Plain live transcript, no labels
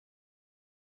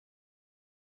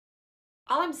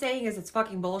All I'm saying is it's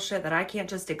fucking bullshit that I can't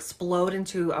just explode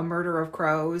into a murder of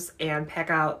crows and peck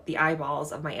out the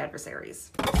eyeballs of my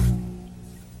adversaries.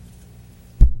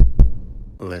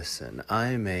 Listen,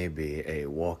 I may be a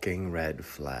walking red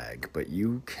flag, but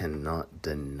you cannot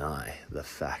deny the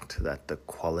fact that the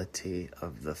quality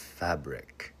of the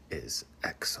fabric is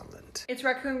excellent. It's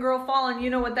Raccoon Girl Fallen. You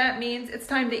know what that means. It's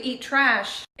time to eat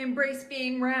trash. Embrace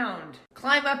being round.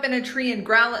 Climb up in a tree and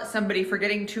growl at somebody for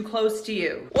getting too close to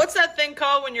you. What's that thing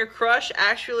called when your crush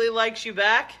actually likes you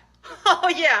back?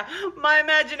 Oh yeah, my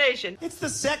imagination. It's the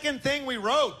second thing we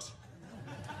wrote.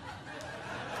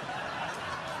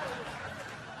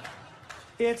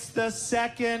 It's the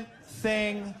second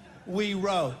thing we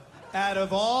wrote. Out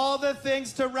of all the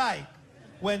things to write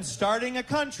when starting a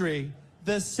country,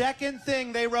 the second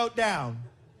thing they wrote down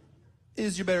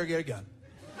is you better get a gun.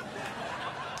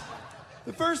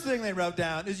 The first thing they wrote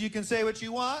down is you can say what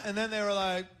you want, and then they were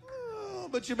like, oh,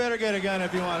 but you better get a gun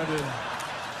if you want to do that.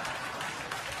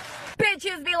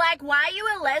 Bitches be like, why are you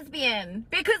a lesbian?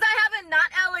 Because I have a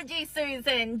nut allergy,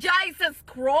 Susan. Jesus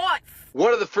Christ.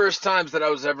 One of the first times that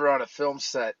I was ever on a film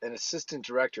set, an assistant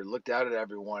director looked out at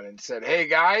everyone and said, hey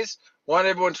guys, want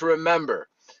everyone to remember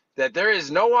that there is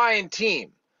no I in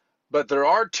team, but there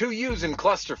are two U's in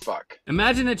clusterfuck.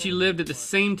 Imagine that you lived at the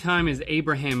same time as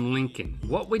Abraham Lincoln.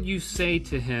 What would you say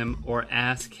to him or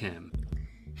ask him?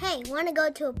 Hey, want to go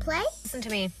to a play? Listen to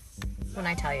me when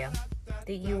I tell you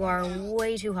that you are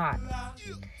way too hot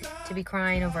to be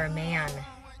crying over a man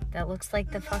that looks like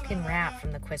the fucking rat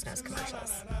from the Quiznos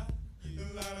commercials.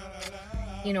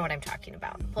 You know what I'm talking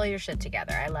about. Pull your shit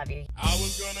together. I love you. I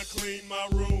was gonna clean my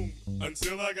room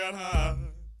until I got high.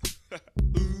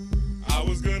 I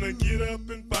was gonna get up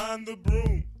and find the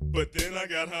broom, but then I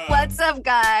got high. What's up,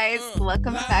 guys?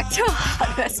 Welcome back to a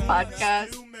Hot Mess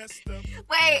Podcast.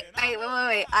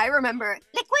 Wait. I remember.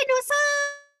 Liquid no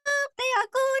soap, they are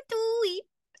good to eat.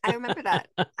 I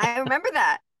remember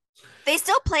that. They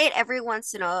still play it every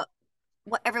once in a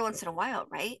while,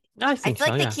 right? I think feel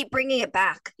like so, they keep bringing it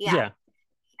back. Yeah.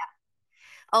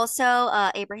 Also,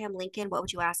 Abraham Lincoln, what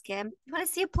would you ask him? You want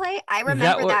to see a play? I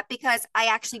remember that because I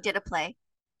actually did a play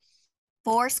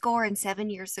 7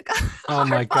 years ago. Oh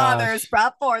my Our gosh. fathers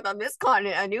brought forth on this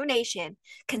continent a new nation,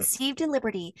 conceived in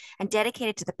liberty and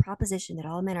dedicated to the proposition that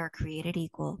all men are created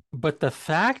equal. But the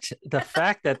fact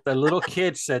that the little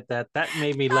kid said that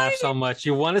made me laugh so much.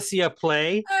 You want to see a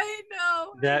play? I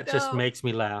know. That just makes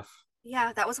me laugh.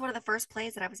 Yeah, that was one of the first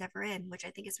plays that I was ever in, which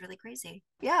I think is really crazy.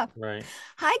 Yeah. Right.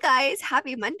 Hi, guys.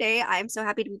 Happy Monday. I'm so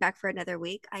happy to be back for another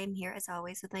week. I am here, as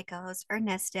always, with my co-host,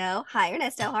 Ernesto. Hi,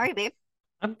 Ernesto. How are you, babe?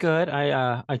 I'm good.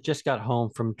 I just got home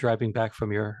from driving back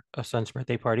from your son's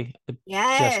birthday party.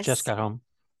 Yes. Just got home.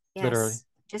 Yes. Literally.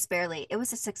 Just barely. It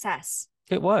was a success.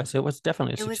 It was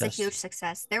definitely a success. It was a huge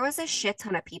success. There was a shit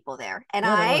ton of people there. And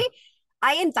Yeah,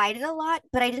 I invited a lot,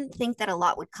 but I didn't think that a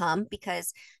lot would come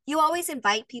because you always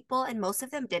invite people and most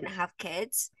of them didn't have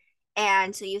kids.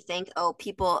 And so you think, oh,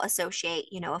 people associate,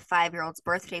 a 5-year-old's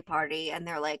birthday party and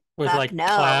they're like, with like no.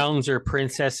 clowns or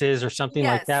princesses or something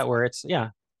like that, where it's, yeah.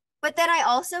 But then I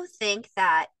also think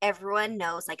that everyone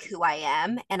knows like who I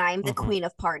am and I'm the queen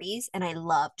of parties and I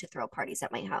love to throw parties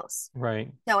at my house.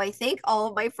 Right. So I think all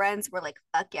of my friends were like,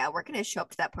 fuck yeah, we're going to show up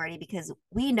to that party because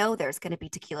we know there's going to be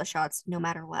tequila shots no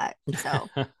matter what. So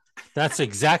that's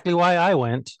exactly why I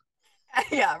went.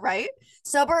 Yeah, right.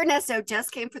 Sober Ernesto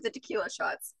just came for the tequila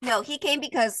shots. No, he came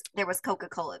because there was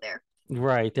Coca-Cola there.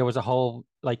 Right. There was a whole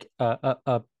like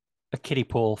a kiddie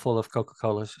pool full of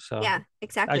Coca-Colas. So yeah,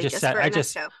 exactly. I just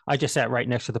sat right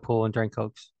next to the pool and drank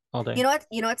Cokes all day. You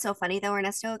know what's so funny though,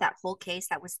 Ernesto? That whole case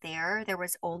that was there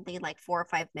was only like 4 or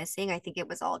 5 missing. I think it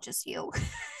was all just you.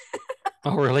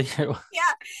 Oh, really? Yeah,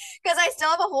 because I still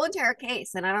have a whole entire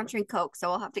case and I don't drink Coke, so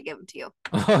I'll have to give them to you.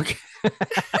 Okay.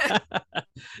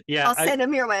 Yeah. I'll send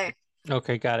them your way.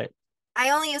 Okay, got it.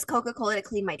 I only use Coca-Cola to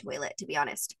clean my toilet, to be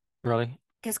honest. Really?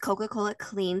 Because Coca-Cola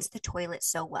cleans the toilet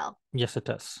so well. Yes, it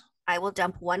does. I will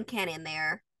dump 1 can in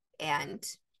there and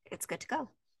it's good to go.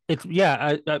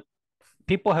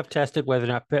 People have tested whether or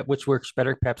not which works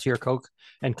better, Pepsi or Coke,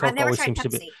 and Coke always seems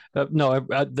Pepsi.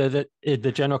 to be.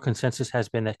 The general consensus has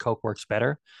been that Coke works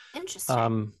better.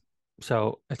 Interesting.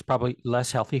 So it's probably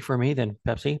less healthy for me than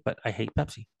Pepsi, but I hate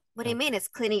Pepsi. What do you mean? It's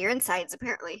cleaning your insides,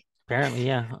 apparently. Apparently,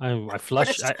 yeah. I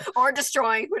flush. Or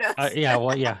destroying. Who knows? Yeah.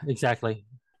 Well, yeah. Exactly.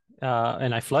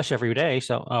 And I flush every day.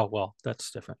 So, oh well,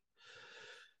 that's different.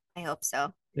 I hope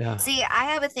so. Yeah. See, I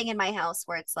have a thing in my house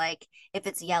where it's like, if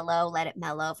it's yellow, let it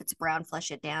mellow. If it's brown,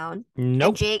 flush it down.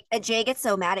 Nope. And Jay gets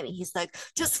so mad at me. He's like,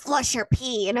 just flush your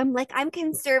pee. And I'm like, I'm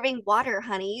conserving water,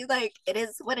 honey. Like, it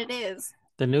is what it is.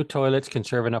 The new toilets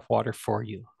conserve enough water for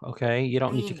you. Okay, you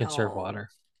don't need to conserve know. water.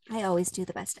 I always do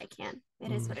the best I can.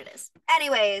 It is what it is.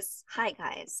 Anyways, hi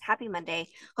guys. Happy Monday.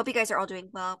 Hope you guys are all doing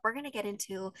well. We're going to get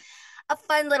into a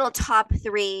fun little top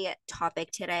 3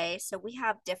 topic today. So we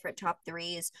have different top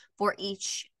 3s for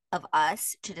each of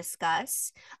us to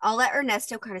discuss. I'll let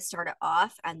Ernesto kind of start it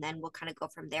off and then we'll kind of go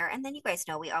from there. And then you guys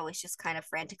know we always just kind of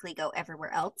frantically go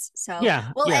everywhere else. So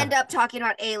we'll end up talking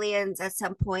about aliens at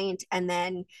some point and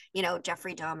then,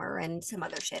 Jeffrey Dahmer and some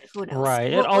other shit. Who knows?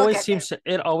 Right. It always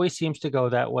seems to go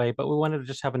that way, but we wanted to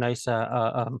just have a nice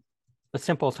a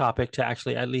simple topic to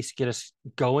actually at least get us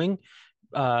going.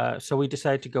 So we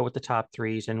decided to go with the top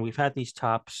 3s, and we've had these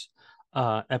tops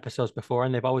episodes before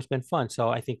and they've always been fun. So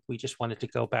I think we just wanted to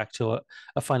go back to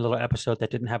a fun little episode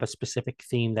that didn't have a specific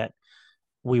theme that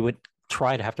we would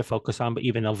try to have to focus on, but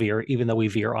even though we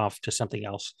veer off to something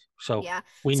else. So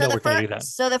we know we're going to do that.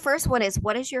 So the first one is,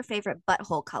 what is your favorite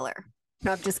butthole color?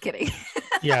 No, I'm just kidding.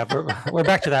 Yeah, we're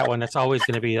back to that one. That's always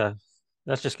going to be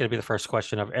that's just going to be the first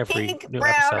question of every Pink, new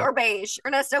brown, episode. or beige.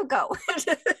 Ernesto, go.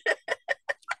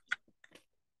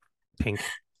 Pink.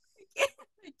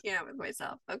 I can't with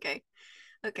myself. Okay.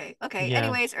 Yeah.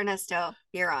 Anyways, Ernesto,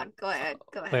 you're on. Go ahead.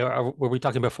 Wait, were we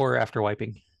talking before or after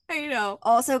wiping? I know.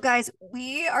 Also, guys,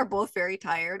 we are both very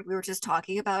tired. We were just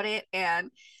talking about it.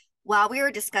 And while we were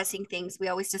discussing things, we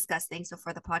always discuss things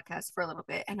before the podcast for a little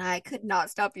bit. And I could not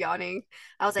stop yawning.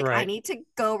 I was like, I need to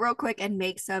go real quick and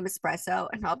make some espresso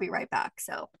and I'll be right back.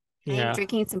 So I'm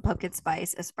drinking some pumpkin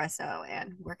spice espresso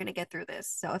and we're going to get through this.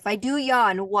 So if I do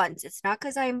yawn once, it's not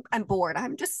because I'm bored.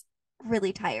 I'm just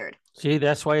really tired. See,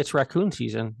 that's why it's raccoon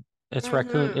season. It's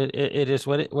raccoon. It is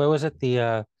what was it?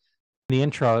 The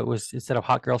intro, it was, instead of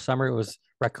hot girl summer, it was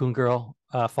raccoon girl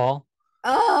fall.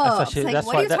 Oh, what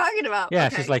are you talking about? Yeah,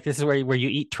 she's like, this is where you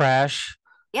eat trash.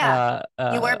 Yeah,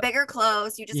 you wear bigger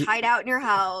clothes. You just hide out in your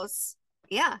house.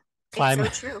 Yeah,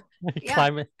 it's so true.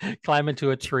 Climb into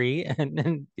a tree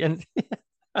and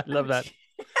I love that.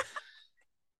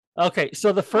 Okay,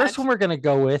 so the first one we're going to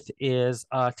go with is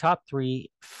top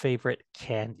 3 favorite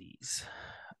candies.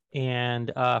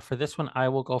 And for this one, I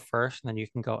will go first, and then you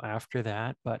can go after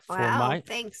that. But for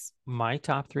my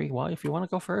top 3, well, if you want to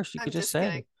go first, you could just say.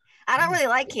 Kidding. I don't really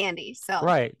like candy, so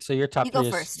right. So your top 3 go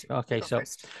is first. Okay. Go So,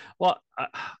 first. well,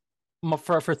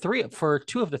 for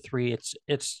 2 of the 3,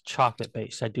 it's chocolate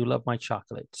based. I do love my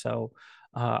chocolate, so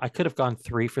I could have gone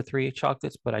 3 for 3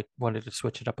 chocolates, but I wanted to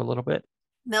switch it up a little bit.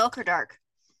 Milk or dark?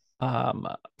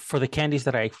 For the candies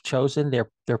that I've chosen,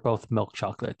 they're both milk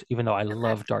chocolate, even though I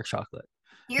love dark chocolate.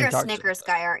 You're a Snickers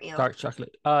guy, aren't you? Dark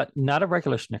chocolate. Not a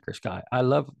regular Snickers guy. I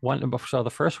love one. So the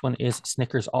first one is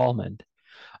Snickers almond.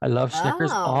 I love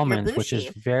Snickers almonds, which is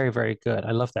very, very good.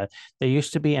 I love that. They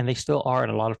used to be, and they still are in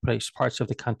a lot of parts of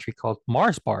the country, called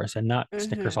Mars bars and not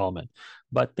Snickers almond.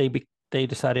 But they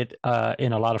decided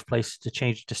in a lot of places to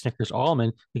change it to Snickers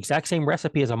almond, the exact same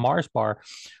recipe as a Mars bar,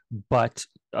 but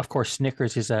of course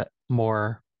Snickers is a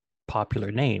more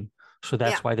popular name, so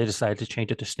that's why they decided to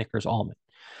change it to Snickers almond.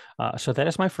 So that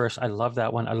is my first. I love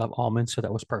that one. I love almonds, so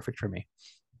that was perfect for me.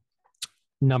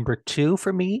 Number 2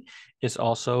 for me is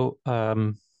also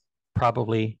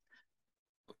probably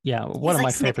one of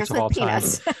my favorites of all time.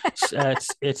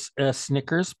 It's a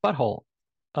Snickers butthole.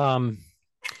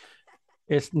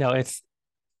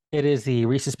 It is the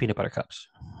Reese's peanut butter cups.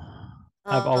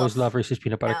 I've always loved Reese's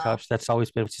peanut butter cups. That's always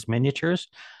been just miniatures.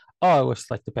 Oh, it was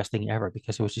like the best thing ever,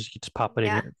 because it was just, you just pop it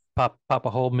in your pop a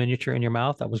whole miniature in your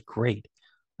mouth. That was great.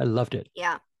 I loved it.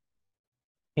 Yeah.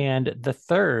 And the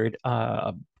third,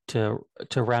 to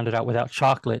round it out without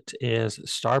chocolate, is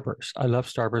Starburst. I love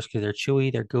Starburst because they're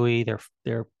chewy, they're gooey, they're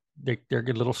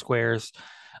good little squares.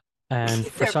 And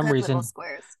for some reason,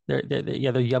 they're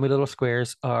yummy little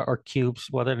squares, or cubes.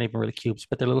 Well, they're not even really cubes,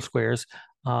 but they're little squares.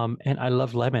 And I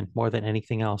love lemon more than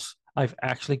anything else. I've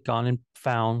actually gone and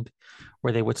found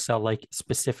where they would sell like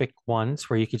specific ones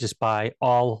where you could just buy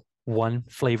all one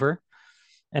flavor.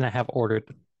 And I have ordered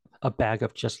a bag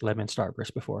of just lemon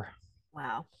Starburst before.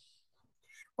 Wow.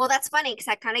 Well, that's funny because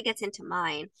that kind of gets into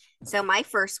mine. So my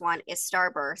first one is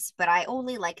Starburst, but I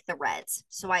only like the reds.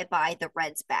 So I buy the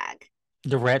reds bag.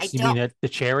 The reds, you mean the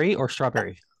cherry or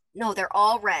strawberry? No, they're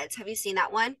all reds. Have you seen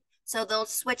that one? So they'll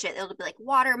switch it. It'll be like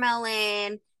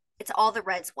watermelon. It's all the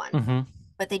reds one,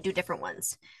 but they do different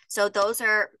ones. So those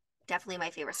are definitely my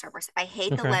favorite Starburst. I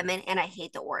hate the lemon and I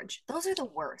hate the orange. Those are the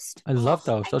worst. I love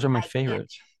those. Those are my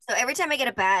favorites. So every time I get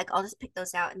a bag, I'll just pick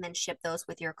those out and then ship those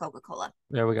with your Coca-Cola.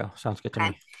 There we go. Sounds good to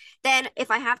me. Then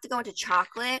if I have to go into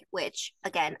chocolate, which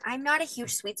again, I'm not a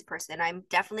huge sweets person. I'm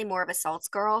definitely more of a salts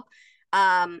girl.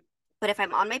 But if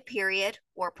I'm on my period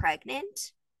or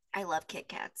pregnant, I love Kit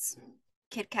Kats.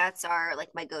 Kit Kats are like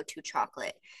my go-to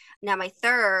chocolate. Now my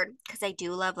third, because I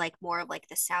do love like more of like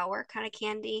the sour kind of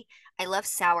candy, I love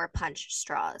Sour Punch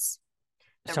straws.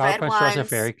 The Sour red Punch straws are ones,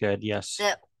 very good. Yes.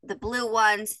 the blue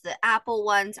ones, the apple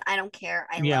ones, I don't care.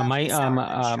 I Yeah, love my the Sour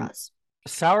Punch straws.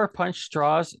 Sour Punch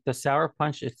straws, the Sour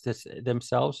Punch it's this,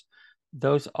 themselves,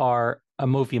 those are a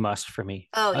movie must for me.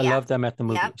 Oh I yeah. love them at the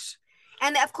Yep. movies.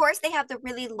 And of course they have the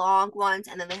really long ones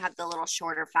and then they have the little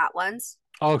shorter fat ones.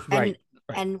 Oh, right.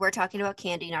 And we're talking about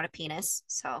candy, not a penis.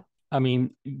 So I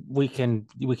mean, we can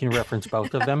reference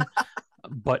both of them,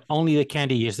 but only the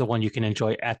candy is the one you can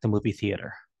enjoy at the movie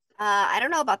theater. I don't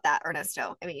know about that,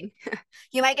 Ernesto. I mean,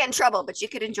 you might get in trouble, but you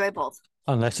could enjoy both.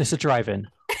 Unless it's a drive-in.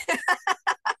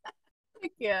 I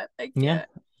can't. Yeah.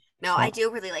 No, I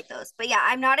do really like those. But yeah,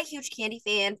 I'm not a huge candy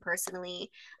fan personally.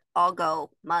 I'll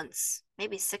go months,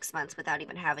 maybe 6 months without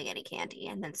even having any candy.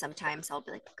 And then sometimes I'll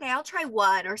be like, okay, I'll try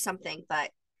one or something,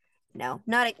 but no,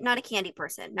 not a candy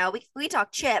person. Now we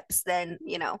talk chips, then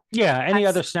Yeah, any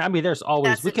other snack. I mean, there's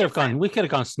always we could have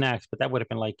gone snacks, but that would have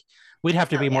been like we'd have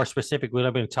to be more specific. We'd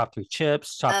have been top 3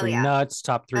 chips, top 3 nuts,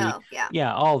 top 3.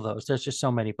 Yeah, all those. There's just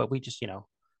so many, but we just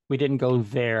we didn't go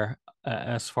there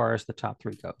as far as the top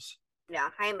 3 goes. Yeah,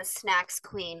 I am a snacks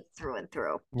queen through and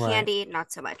through. Right. Candy,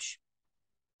 not so much.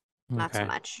 Not so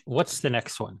much. What's the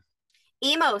next one?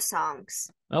 Emo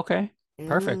songs. Okay.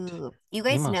 Perfect. Ooh. You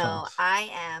guys Emo know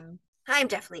songs. I'm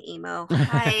definitely emo.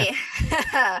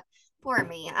 Poor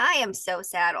me. I am so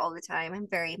sad all the time. I'm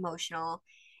very emotional.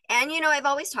 And I've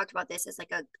always talked about this as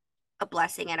like a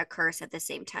blessing and a curse at the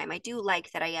same time. I do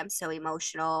like that I am so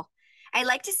emotional. I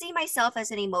like to see myself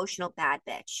as an emotional bad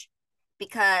bitch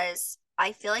because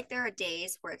I feel like there are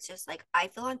days where it's just like I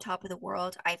feel on top of the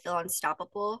world. I feel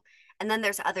unstoppable. And then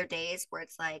there's other days where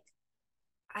it's like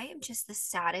I am just the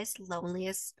saddest,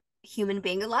 loneliest human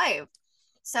being alive.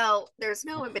 So there's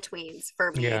no in betweens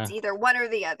for me. Yeah. It's either one or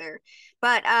the other.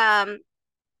 But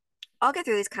I'll get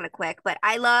through these kind of quick. But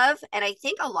I love, and I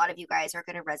think a lot of you guys are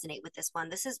going to resonate with this one.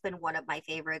 This has been one of my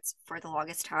favorites for the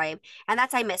longest time, and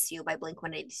that's "I Miss You" by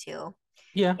Blink-182.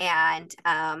 Yeah. And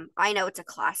I know it's a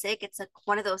classic. It's like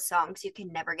one of those songs you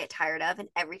can never get tired of, and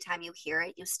every time you hear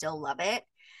it, you still love it.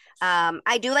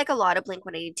 I do like a lot of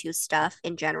Blink-182 stuff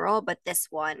in general, but this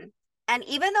one. And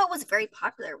even though it was very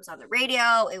popular, it was on the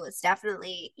radio, it was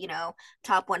definitely,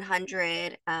 top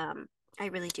 100. I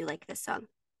really do like this song.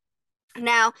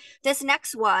 Now, this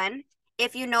next one,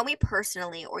 if you know me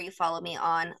personally or you follow me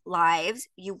on lives,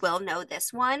 you will know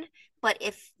this one. But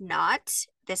if not,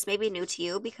 this may be new to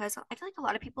you because I feel like a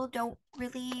lot of people don't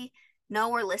really know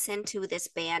or listen to this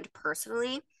band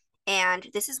personally. And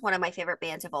this is one of my favorite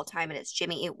bands of all time, and it's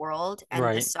Jimmy Eat World.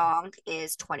 And the song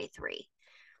is 23.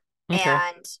 Okay.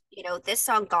 And, this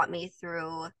song got me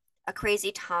through a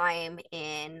crazy time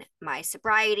in my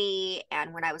sobriety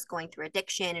and when I was going through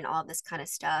addiction and all this kind of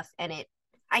stuff. And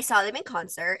I saw them in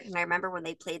concert, and I remember when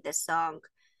they played this song,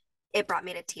 it brought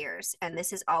me to tears. And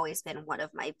this has always been one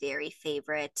of my very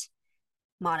favorite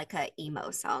Monica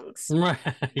emo songs.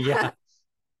 Yeah.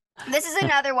 This is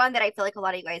another one that I feel like a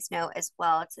lot of you guys know as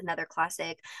well. It's another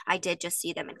classic. I did just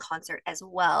see them in concert as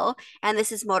well. And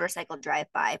this is Motorcycle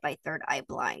Drive-By by Third Eye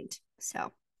Blind.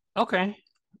 So, okay.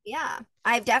 Yeah,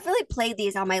 I've definitely played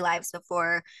these on my lives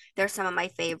before. They're some of my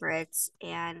favorites,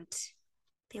 and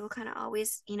they will kind of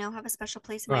always, have a special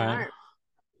place in my heart.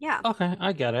 Yeah. Okay,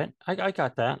 I get it. I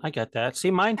got that. See,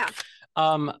 mine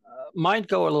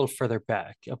go a little further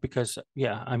back because,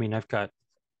 I mean, I've got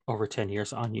over 10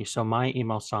 years on you. So my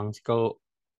emo songs go,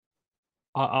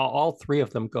 all 3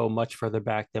 of them go much further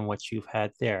back than what you've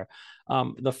had there.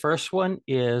 The first one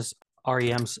is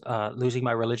REM's Losing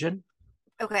My Religion.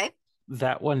 Okay.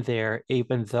 That one there,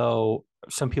 even though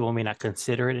some people may not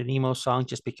consider it an emo song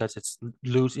just because it's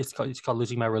called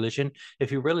Losing My Religion.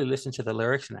 If you really listen to the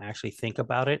lyrics and actually think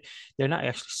about it, they're not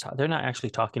actually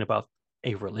talking about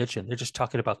a religion. They're just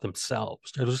talking about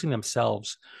themselves. They're losing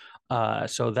themselves.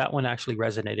 So that one actually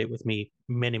resonated with me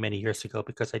many, many years ago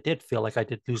because I did feel like I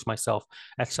did lose myself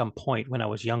at some point when I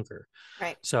was younger.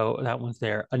 Right. So that one's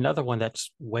there. Another one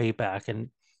that's way back, and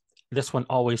this one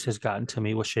always has gotten to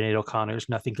me, was Sinead O'Connor's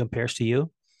 "Nothing Compares to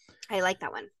You." I like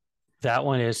that one. That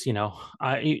one is,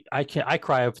 I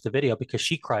cry over the video because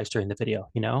she cries during the video.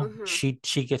 Mm-hmm.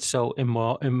 She gets so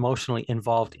emotionally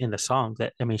involved in the song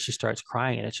that she starts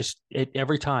crying, and it's just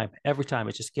every time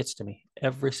it just gets to me.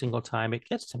 Every single time it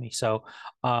gets to me. So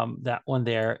that one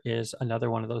there is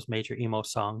another one of those major emo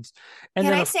songs. And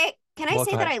Can I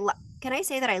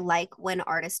say that I like when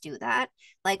artists do that?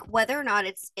 Like whether or not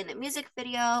it's in the music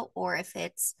video or if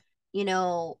it's,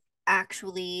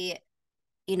 actually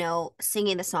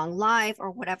singing the song live or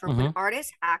whatever, when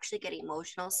artists actually get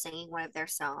emotional singing one of their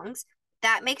songs,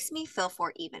 that makes me feel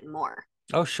for even more.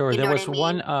 Oh, sure. You There know was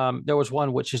what I mean? there was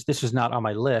one which is this is not on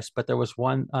my list, but there was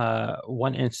one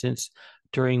instance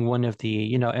during one of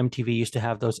the, MTV used to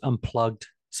have those unplugged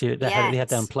they had the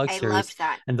Yes, unplugged I series, loved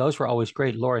that. and those were always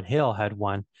great. Lauryn Hill had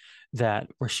one that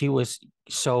where she was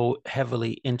so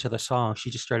heavily into the song, she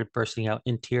just started bursting out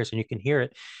in tears, and you can hear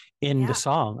it in the Yeah,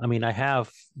 song. I mean, I have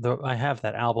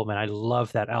that album, and I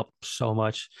love that album so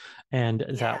much, and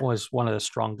that yeah, was one of the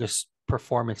strongest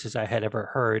performances I had ever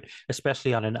heard,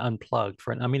 especially on an unplugged.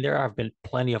 I mean, there have been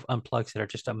plenty of unplugs that are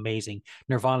just amazing.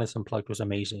 Nirvana's unplugged was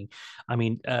amazing. I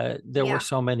mean, there were yeah.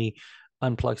 so many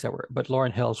unplugs that were, but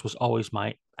Lauryn Hill's was always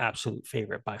my absolute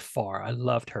favorite by far. I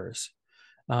loved hers,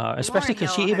 especially Lauren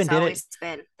because Hill has always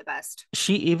been the best.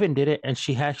 she even did it, and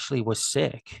she actually was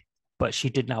sick, but she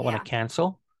did not want to Yeah,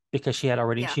 cancel because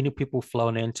yeah, she knew people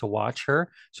flown in to watch her,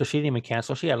 so she didn't even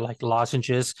cancel. She had like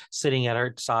lozenges sitting at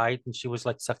her side, and she was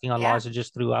like sucking on yeah. lozenges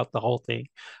throughout the whole thing.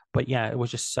 But yeah, it was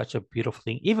just such a beautiful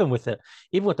thing. Even with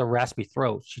the raspy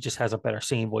throat, she just has a better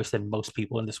singing voice than most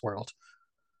people in this world,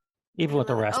 even I with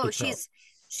the love it. raspy Oh, throat.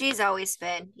 she's always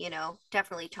been,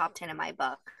 definitely top 10 in my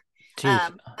book.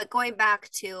 Jeez. But going back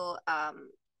to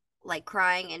like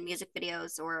crying in music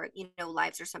videos or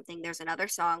lives or something, there's another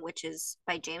song which is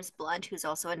by James Blunt, who's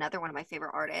also another one of my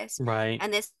favorite artists. Right.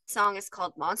 And this song is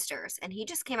called Monsters, and he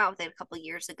just came out with it a couple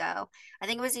years ago. I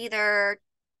think it was either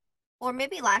or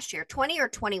maybe last year, 20 or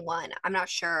 21, I'm not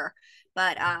sure.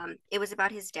 But it was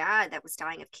about his dad that was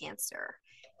dying of cancer.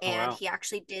 Oh, And wow. he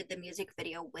actually did the music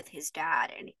video with his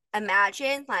dad. And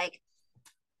imagine like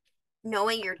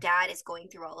knowing your dad is going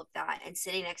through all of that and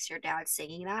sitting next to your dad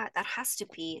singing that has to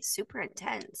be super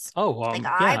intense. Oh, Like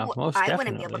yeah, most I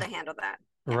wouldn't be able definitely. to handle that.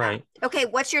 Yeah. Right. Okay,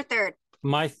 what's your third?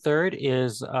 My third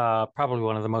is probably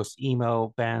one of the most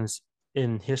emo bands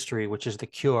in history, which is The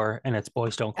Cure, and it's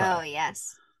Boys Don't Oh, Cry.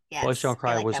 yes. Boys Yes. Don't I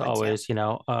Cry like was that one too.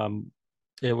 always,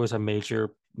 it was a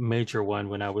major one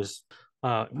when I was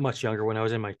much younger, when I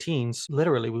was in my teens.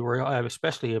 Literally, we were,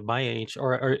 especially at my age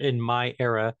or in my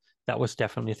era, that was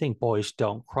definitely a thing. Boys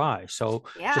Don't Cry. So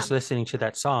Yeah. just listening to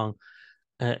that song,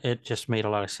 it just made a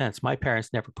lot of sense. My parents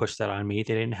never pushed that on me.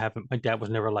 They didn't have it. My dad was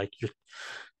never like, you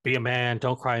be a man,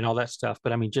 don't cry, and all that stuff.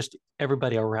 But I mean, just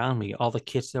everybody around me, all the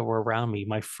kids that were around me,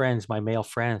 my friends, my male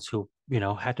friends who,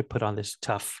 had to put on this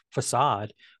tough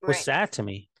facade was Right. sad to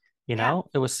me. Yeah.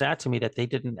 It was sad to me that they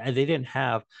didn't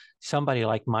have somebody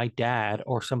like my dad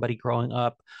or somebody growing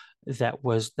up that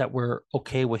were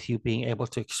okay with you being able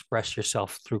to express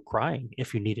yourself through crying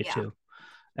if you needed Yeah. to.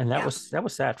 And that Yeah.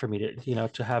 was sad for me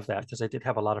to have that, because I did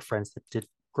have a lot of friends that did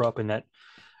grow up in that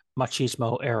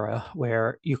machismo era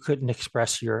where you couldn't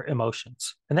express your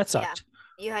emotions, and that Yeah. sucked.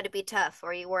 You had to be tough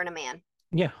or you weren't a man.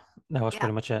 Yeah, that was Yeah.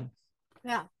 pretty much it.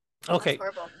 Yeah. That's Okay,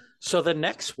 horrible. so the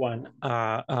next one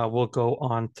we'll go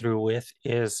on through with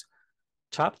is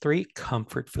top 3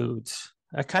 comfort foods.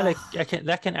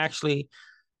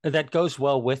 That goes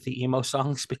well with the emo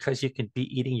songs because you can be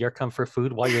eating your comfort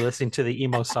food while you're listening to the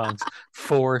emo songs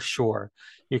for sure.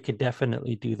 You could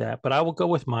definitely do that. But I will go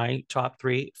with my top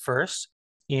 3 first.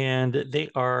 And they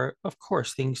are, of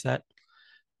course, things that,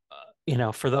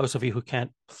 for those of you who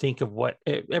can't think of what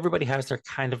everybody has their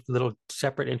kind of little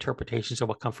separate interpretations of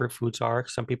what comfort foods are.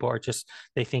 Some people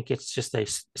they think it's just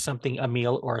a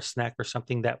meal or a snack or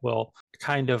something that will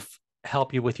kind of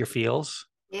help you with your feels.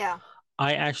 Yeah.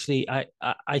 I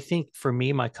think for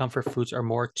me, my comfort foods are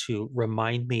more to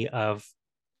remind me of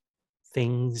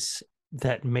things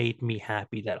that made me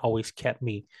happy, that always kept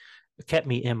me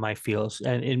in my feels,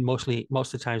 and most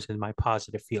of the times in my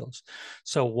positive feels.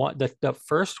 So the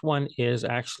first one is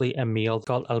actually a meal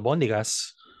called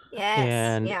albondigas. Yes.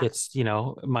 And Yeah. it's,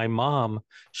 my mom,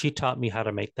 she taught me how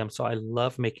to make them. So I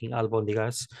love making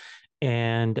albondigas.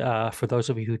 And for those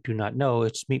of you who do not know,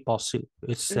 it's meatball soup.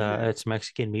 It's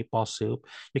Mexican meatball soup.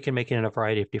 You can make it in a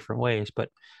variety of different ways, but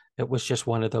it was just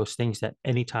one of those things that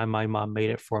anytime my mom made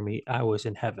it for me, I was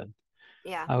in heaven.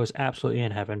 Yeah. I was absolutely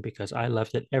in heaven because I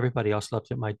loved it. Everybody else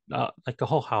loved it. Like the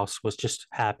whole house was just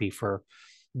happy for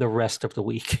the rest of the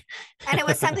week. And it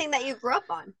was something that you grew up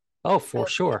on. Oh, for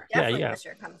So sure. it Yeah, definitely yeah. was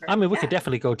your comfort. I mean, we Yeah. could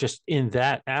definitely go just in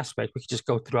that aspect. We could just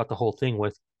go throughout the whole thing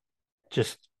with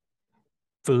just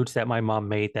foods that my mom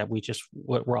made that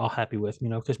we're all happy with,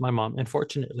 because my mom,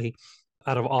 unfortunately,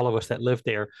 out of all of us that lived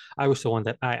there, I was the one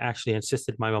that I actually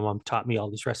insisted my mom taught me all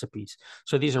these recipes.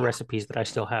 So these are recipes that I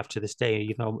still have to this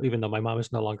day. Even though my mom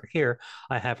is no longer here,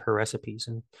 I have her recipes,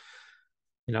 and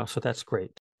so that's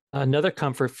great. Another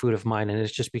comfort food of mine, and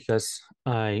it's just because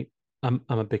I'm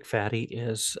a big fatty,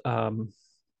 is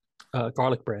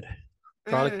garlic bread.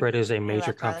 Garlic bread is a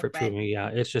major love garlic comfort food bread. for me. Yeah,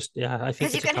 it's just I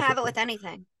think Because you it's a can comfort have it food. with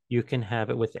anything. You can have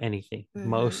it with anything, Mm-hmm.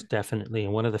 most definitely.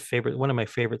 And one of my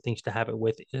favorite things to have it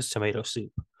with is tomato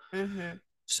soup. Mm-hmm.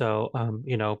 So,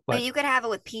 but you could have it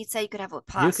with pizza. You could have it with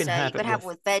you pasta. can have You could it have it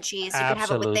with with veggies. You could have it with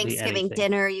absolutely Thanksgiving anything.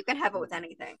 dinner. You can have it with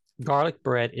anything. Garlic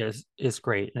bread is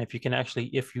great, and if you can actually,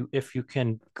 if you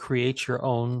can create your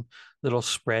own little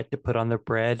spread to put on the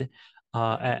bread,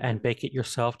 and bake it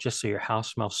yourself, just so your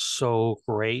house smells so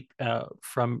great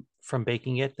from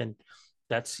baking it, then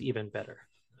that's even better.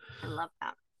 I love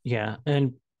that. Yeah,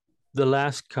 and the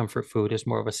last comfort food is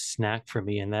more of a snack for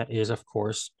me, and that is, of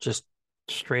course, just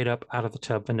straight up out of the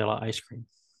tub vanilla ice cream.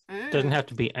 Doesn't have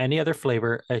to be any other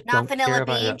flavor. I Not don't vanilla care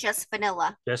about bean, it. just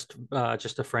vanilla. Just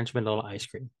a French vanilla ice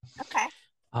cream. Okay.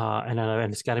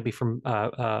 And it's got to be from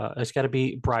it's got to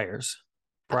be Breyers.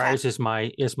 Breyers is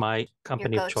my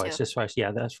company of choice. As far as,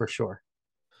 yeah, that's for sure.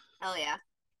 Oh yeah.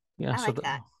 Yeah, I like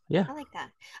that. Yeah. I like that.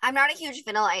 I'm not a huge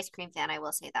vanilla ice cream fan, I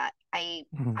will say that.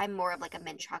 I'm more of like a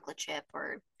mint chocolate chip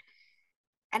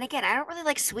and again, I don't really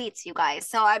like sweets, you guys.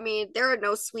 So I mean, there are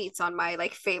no sweets on my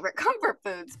like favorite comfort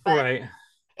foods, but right.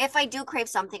 If I do crave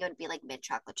something, it would be like mint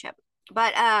chocolate chip.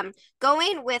 But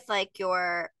going with like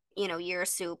your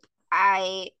soup,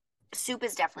 soup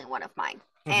is definitely one of mine.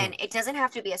 And it doesn't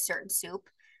have to be a certain soup.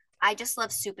 I just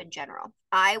love soup in general.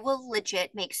 I will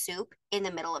legit make soup in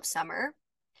the middle of summer.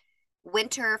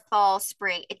 Winter, fall,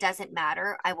 spring, it doesn't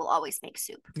matter. I will always make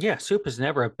soup. Yeah, soup is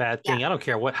never a bad thing. Yeah. I don't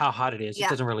care how hot it is. Yeah. It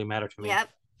doesn't really matter to me. Yep.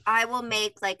 I will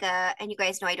make and you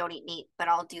guys know I don't eat meat, but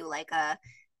I'll do like a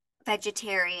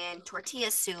vegetarian tortilla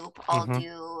soup. I'll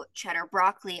do cheddar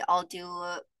broccoli. I'll do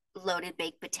loaded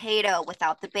baked potato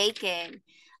without the bacon.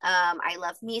 I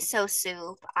love miso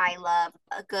soup. I love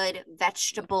a good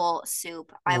vegetable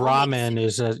soup. Ramen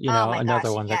is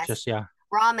another one that just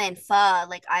ramen, pho.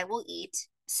 Like I will eat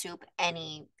soup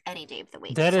any day of the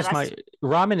week.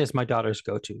 Ramen is my daughter's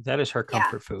go-to. That is her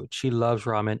comfort food. She loves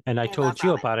ramen, and I told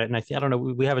you about it, and I don't know,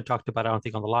 we haven't talked about it, I don't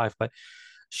think, on the live, but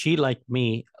she, like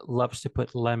me, loves to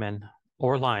put lemon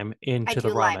or lime into the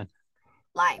ramen.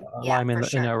 Lime in a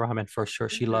ramen for sure.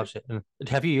 She loves it. And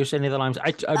have you used any of the limes?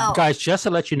 Guys, just to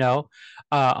let you know,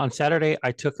 on Saturday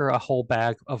I took her a whole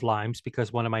bag of limes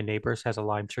because one of my neighbors has a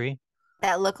lime tree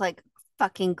that look like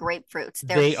fucking grapefruits.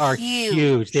 They are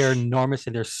huge. They're enormous,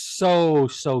 and they're so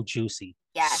juicy.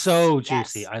 Yes, so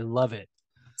juicy. I love it.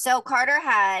 So Carter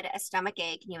had a stomach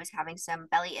ache and he was having some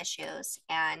belly issues,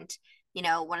 and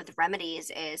one of the remedies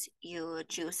is you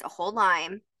juice a whole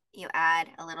lime. You add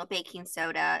a little baking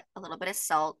soda, a little bit of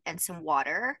salt, and some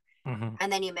water.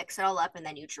 And then you mix it all up and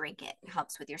then you drink it. It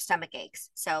helps with your stomach aches.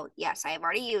 So yes, I have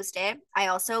already used it. I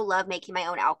also love making my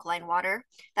own alkaline water.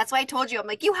 That's why I told you, I'm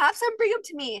like, you have some, bring them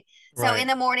to me. Right. So in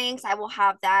the mornings I will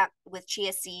have that with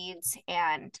chia seeds,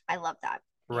 and I love that.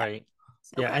 Right.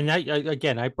 So yeah. Good.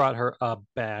 And I brought her a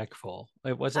bag full.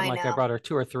 It wasn't like I brought her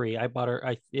 2 or 3. I bought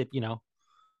her,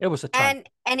 it was a ton.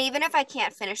 And even if I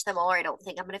can't finish them all, or I don't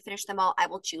think I'm going to finish them all, I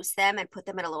will juice them and put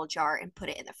them in a little jar and put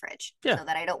it in the fridge so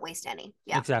that I don't waste any.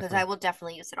 Yeah, exactly. Because I will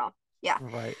definitely use it all. Yeah.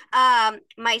 Right.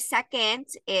 My second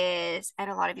is,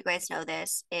 and a lot of you guys know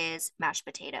this, is mashed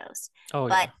potatoes. Oh,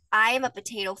 but I am a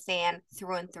potato fan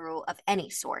through and through of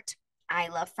any sort. I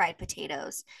love fried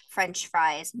potatoes, French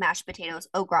fries, mashed potatoes,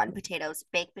 au gratin potatoes,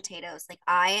 baked potatoes. Like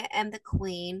I am the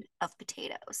queen of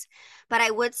potatoes. But I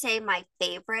would say my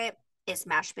favorite is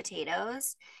mashed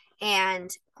potatoes.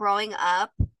 And growing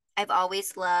up, I've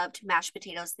always loved mashed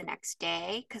potatoes the next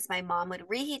day because my mom would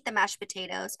reheat the mashed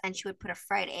potatoes and she would put a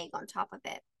fried egg on top of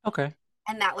it. Okay.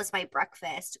 And that was my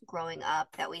breakfast growing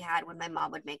up that we had when my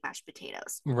mom would make mashed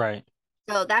potatoes. Right.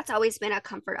 So that's always been a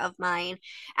comfort of mine.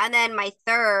 And then my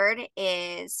third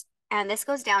is, and this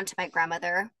goes down to my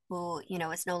grandmother, who,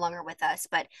 is no longer with us,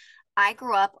 but I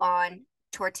grew up on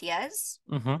tortillas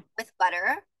with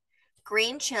butter,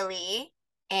 green chili,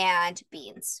 and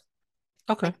beans.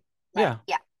 Okay. Yeah.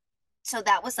 So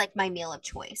that was like my meal of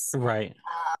choice. Right.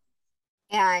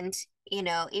 And,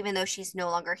 even though she's no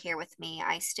longer here with me,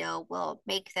 I still will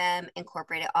make them,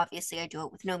 incorporate it. Obviously, I do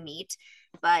it with no meat.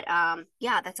 But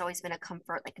that's always been a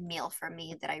comfort meal for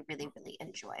me that I really, really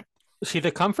enjoy. See,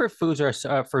 the comfort foods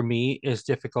are for me is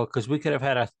difficult because we could have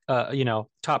had a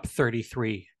top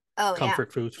 33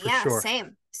 comfort foods for sure.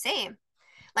 Same.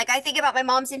 Like I think about my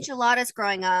mom's enchiladas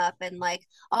growing up and like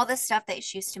all the stuff that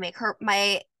she used to make.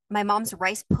 My mom's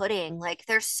rice pudding. Like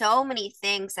there's so many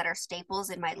things that are staples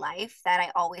in my life that I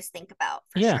always think about.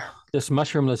 For sure. This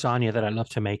mushroom lasagna that I love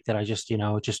to make that I just,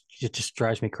 it just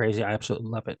drives me crazy. I absolutely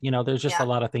love it. There's just a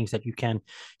lot of things that you can.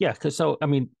 Yeah.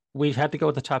 We had to go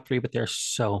with the top 3, but there's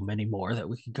so many more that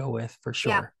we could go with for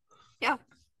sure. Yeah.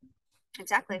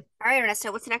 Exactly. All right,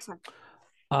 Ernesto, what's the next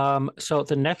one? So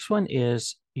the next one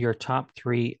is your top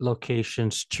 3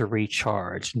 locations to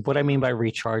recharge. And what I mean by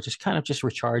recharge is kind of just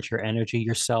recharge your energy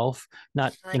yourself.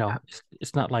 Not,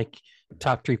 it's not like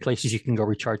top 3 places you can go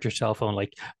recharge your cell phone.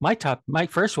 Like my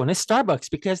first one is Starbucks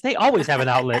because they always have an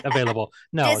outlet available.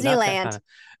 No, Disneyland.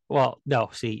 Well, no,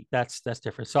 see, that's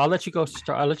different. So I'll let you go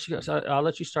start. I'll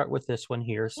let you start with this one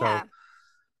here. So,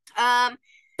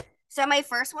 so my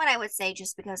first one I would say,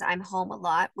 just because I'm home a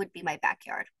lot, would be my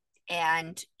backyard.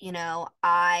 And,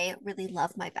 I really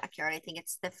love my backyard. I think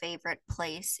it's the favorite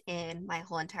place in my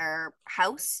whole entire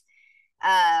house.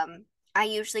 I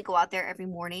usually go out there every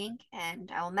morning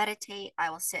and I will meditate. I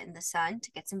will sit in the sun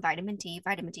to get some vitamin D.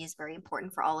 Vitamin D is very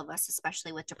important for all of us,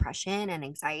 especially with depression and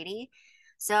anxiety.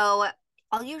 So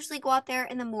I'll usually go out there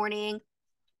in the morning.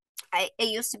 It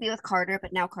used to be with Carter,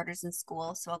 but now Carter's in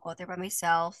school, so I'll go out there by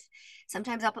myself.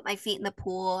 Sometimes I'll put my feet in the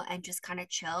pool and just kind of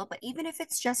chill. But even if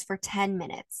it's just for 10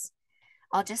 minutes,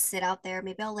 I'll just sit out there.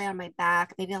 Maybe I'll lay on my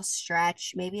back. Maybe I'll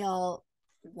stretch. Maybe I'll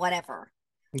whatever.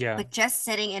 Yeah. But just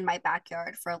sitting in my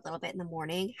backyard for a little bit in the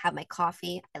morning, have my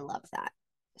coffee. I love that.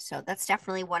 So that's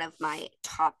definitely one of my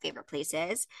top favorite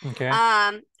places. Okay.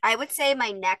 I would say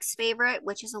my next favorite,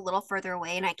 which is a little further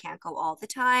away and I can't go all the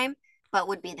time, but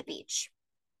would be the beach.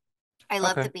 I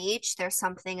love the beach. There's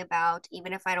something about,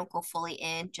 even if I don't go fully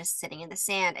in, just sitting in the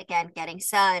sand, again, getting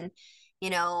sun,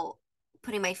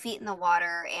 putting my feet in the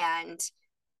water and,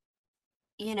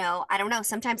 I don't know.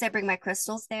 Sometimes I bring my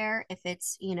crystals there. If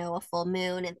it's, a full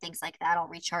moon and things like that, I'll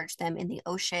recharge them in the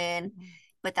ocean.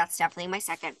 But that's definitely my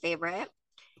second favorite.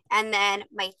 And then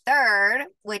my third,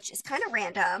 which is kind of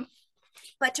random,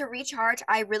 but to recharge,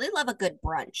 I really love a good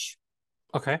brunch.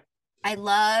 Okay. I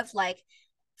love like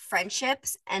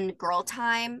friendships and girl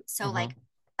time. So like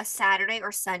a Saturday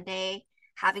or Sunday,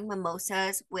 having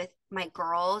mimosas with my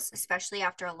girls, especially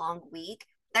after a long week,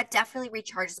 that definitely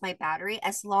recharges my battery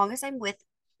as long as I'm with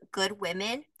good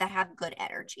women that have good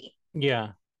energy. Yeah.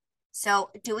 So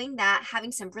doing that,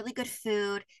 having some really good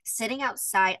food, sitting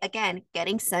outside, again,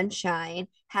 getting sunshine,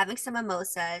 having some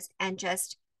mimosas, and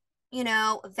just,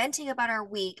 venting about our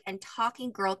week and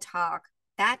talking girl talk,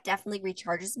 that definitely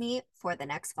recharges me for the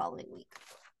next following week.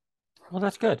 Well,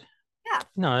 that's good. Yeah.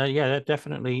 No, yeah, that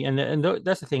definitely. And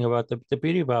that's the thing about the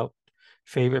beauty about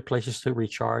favorite places to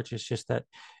recharge is just that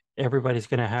everybody's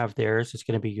going to have theirs. It's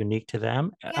going to be unique to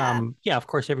them. Yeah. Of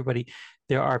course,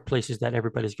 there are places that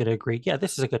everybody's going to agree. Yeah,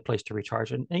 this is a good place to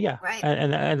recharge. And yeah, right.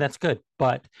 And that's good.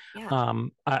 But yeah.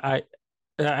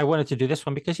 I wanted to do this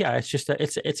one because it's just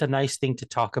it's a nice thing to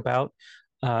talk about.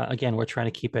 Again, we're trying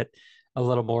to keep it a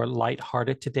little more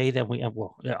lighthearted today than we have.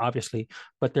 Well, obviously,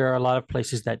 but there are a lot of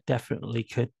places that definitely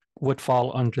would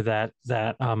fall under that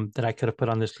I could have put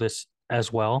on this list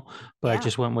as well, but I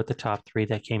just went with the top 3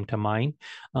 that came to mind.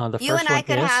 The you first and I one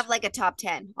could have like a top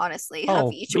 10, honestly. Oh,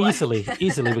 each easily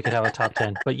we could have a top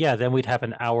 10. But yeah, then we'd have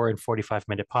an hour and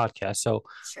 45-minute podcast. So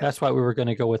that's why we were going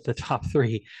to go with the top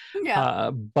 3.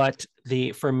 Yeah. But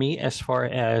for me, as far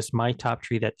as my top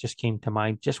 3 that just came to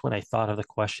mind, just when I thought of the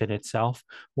question itself,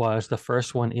 was the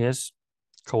first one is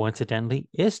coincidentally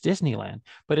is Disneyland,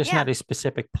 but it's not a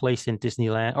specific place in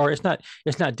Disneyland, or it's not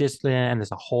Disneyland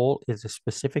as a whole. It's a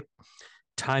specific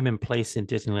time and place in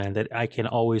Disneyland that I can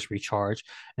always recharge,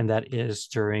 and that is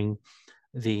during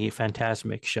the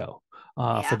Fantasmic show.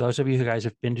 For those of you who guys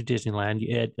have been to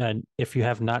Disneyland, and if you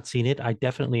have not seen it, I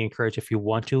definitely encourage, if you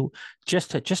want to, just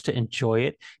to enjoy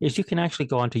it, is you can actually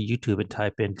go onto YouTube and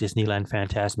type in Disneyland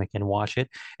Fantasmic and watch it.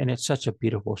 And it's such a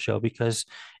beautiful show because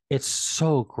it's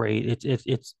so great.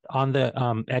 It's on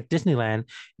the at Disneyland.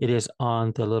 It is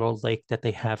on the little lake that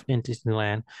they have in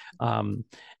Disneyland,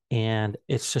 and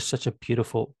it's just such a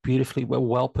beautifully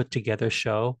well put together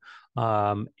show.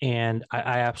 And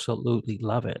I absolutely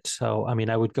love it. So, I mean,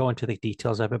 I would go into the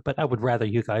details of it, but I would rather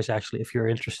you guys actually, if you're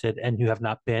interested and you have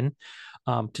not been,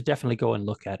 to definitely go and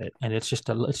look at it. And it's just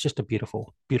a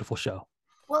beautiful, beautiful show.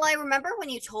 Well, I remember when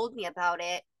you told me about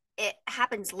it, it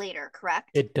happens later,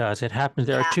 correct? It does. It happens.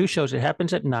 There are 2 shows. It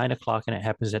happens at 9 o'clock and it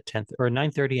happens at 10 or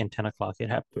 9:30 and 10 o'clock.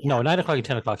 No, 9 o'clock and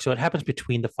 10 o'clock. So it happens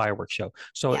between the fireworks show.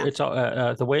 So it's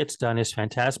the way it's done is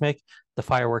Fantasmic, the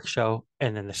fireworks show,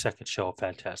 and then the second show of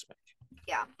Fantasmic.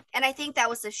 Yeah. And I think that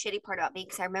was the shitty part about me,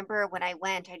 because I remember when I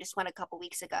just went a couple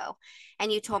weeks ago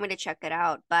and you told me to check it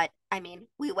out. But I mean,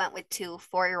 we went with 2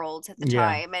 4-year-olds at the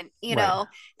time, and you know,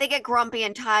 they get grumpy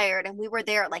and tired, and we were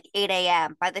there at like 8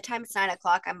 a.m. By the time it's 9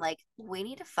 o'clock, I'm like, we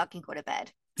need to fucking go to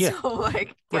bed. Yeah. So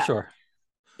like, for sure.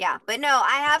 Yeah. But no,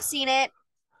 I have seen it,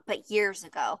 but years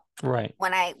ago. Right.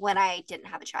 When I didn't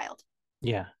have a child.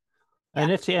 Yeah.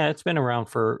 And it's been around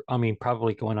for, I mean,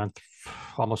 probably going on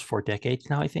almost 4 decades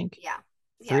now, I think. Yeah.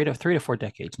 three to 4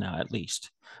 decades now at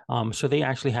least. So they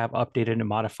actually have updated and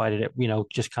modified it,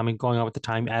 just going on with the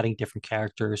time, adding different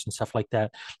characters and stuff like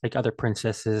that, like other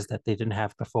princesses that they didn't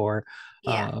have before.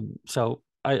 Yeah. So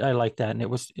I like that, and it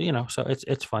was, so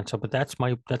it's fun. So, but that's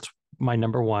my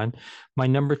number one. My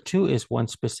number two is one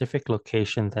specific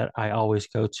location that I always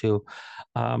go to.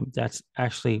 That's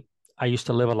actually, I used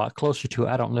to live a lot closer to.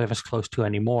 I don't live as close to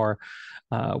anymore,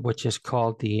 which is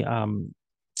called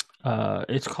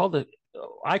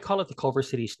I call it the Culver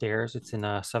City Stairs. It's in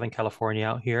Southern California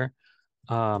out here.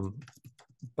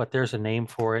 But there's a name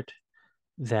for it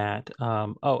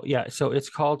so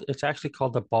it's actually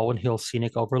called the Baldwin Hills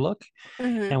Scenic Overlook.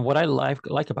 And what I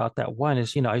like about that one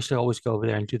is, I used to always go over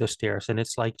there and do the stairs, and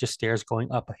it's like just stairs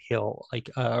going up a hill,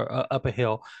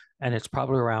 and it's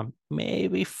probably around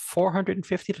maybe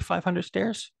 450 to 500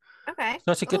 stairs. Okay.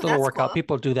 So it's a good little workout. Cool.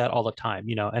 People do that all the time,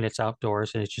 and it's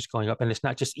outdoors and it's just going up, and it's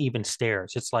not just even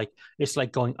stairs. It's like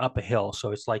going up a hill.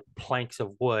 So it's like planks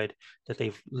of wood that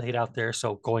they've laid out there.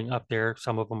 So going up there,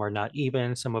 some of them are not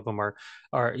even, some of them are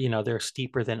they're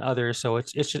steeper than others. So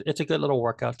it's a good little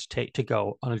workout to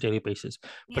go on a daily basis.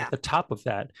 But at the top of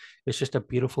that, it's just a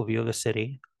beautiful view of the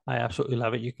city. I absolutely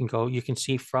love it. You can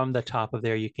see from the top of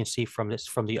there, you can see from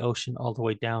the ocean all the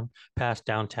way down past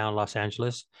downtown Los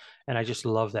Angeles. And I just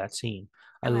love that scene.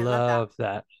 I love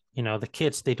that. The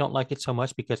kids, they don't like it so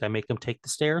much because I make them take the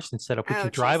stairs instead of we can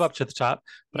drive up to the top,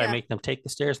 but I make them take the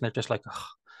stairs, and they're just like, oh,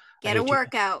 get a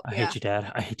workout. I hate you,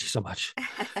 Dad. I hate you so much.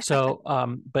 So,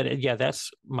 but yeah,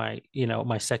 that's my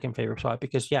second favorite spot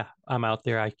because I'm out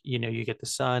there. You get the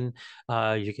sun,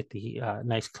 you get the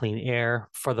nice clean air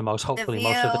hopefully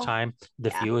most of the time.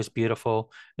 The view is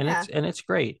beautiful, and it's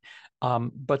great.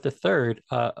 But the third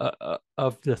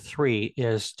of the three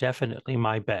is definitely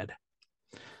my bed.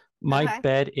 My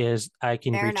bed is, I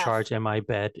can recharge in my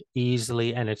bed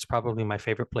easily, and it's probably my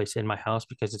favorite place in my house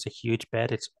because it's a huge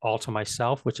bed. It's all to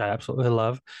myself, which I absolutely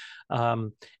love.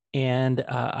 And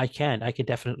I can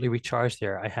definitely recharge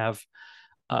there. I have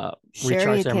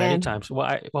recharged there many times.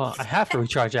 I have to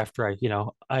recharge after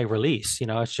I release.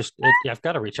 It's just I've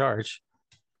got to recharge.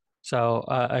 So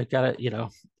I gotta,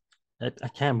 I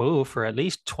can't move for at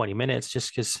least 20 minutes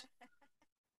just because.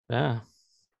 Yeah.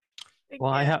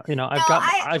 Well, I have,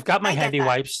 I've got my handy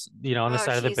wipes, on the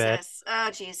side of the bed. Oh,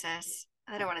 Jesus.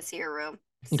 I don't want to see your room.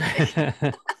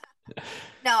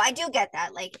 No, I do get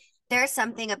that. Like, there's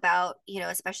something about,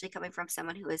 especially coming from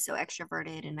someone who is so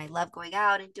extroverted, and I love going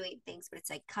out and doing things, but it's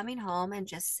like coming home and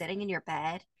just sitting in your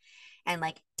bed and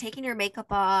like taking your makeup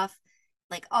off.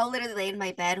 Like, I'll literally lay in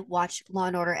my bed, watch Law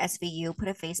and Order SVU, put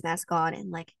a face mask on, and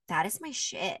like, that is my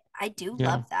shit. I do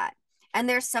love that. And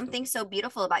there's something so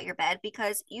beautiful about your bed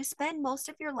because you spend most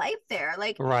of your life there.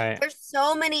 Like, there's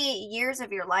so many years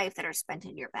of your life that are spent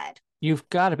in your bed. You've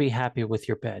got to be happy with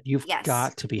your bed. You've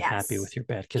got to be happy with your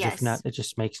bed because if not, it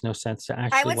just makes no sense to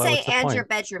actually. I would say, and your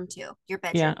bedroom too. Your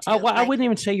bedroom too. Well, I wouldn't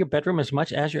even say your bedroom as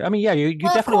much as your. I mean, you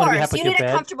definitely want to be happy with your bed. You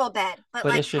need a comfortable bed, but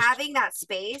like having that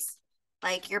space,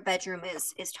 like your bedroom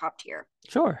is top tier.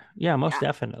 Sure. Yeah, most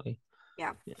definitely.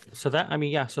 Yeah. So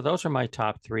so those are my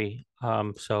top three.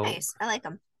 So nice. I like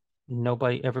them.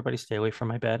 Everybody stay away from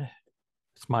my bed.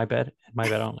 It's my bed and my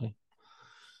bed only.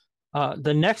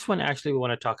 The next one actually we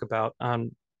want to talk about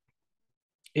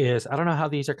is, I don't know how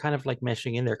these are kind of like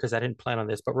meshing in there because I didn't plan on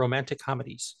this, but romantic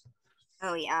comedies.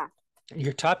 Oh yeah.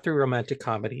 Your top three romantic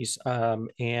comedies.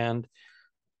 And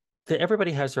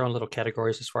everybody has their own little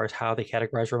categories as far as how they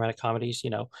categorize romantic comedies,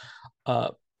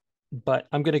 but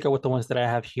I'm going to go with the ones that I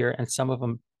have here, and some of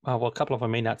them, a couple of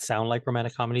them may not sound like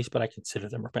romantic comedies, but I consider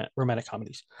them romantic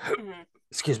comedies. Mm-hmm.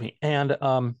 Excuse me. And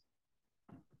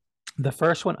the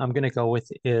first one I'm going to go with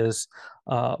is,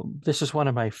 this is one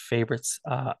of my favorites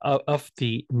of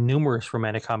the numerous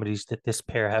romantic comedies that this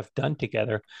pair have done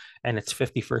together, and it's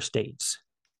 50 First Dates.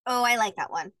 Oh, I like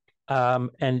that one.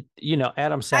 And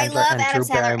Adam Sandler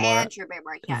and Drew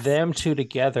Barrymore, yes. Them two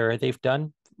together, they've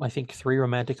done, I think, 3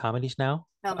 romantic comedies now,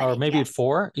 or maybe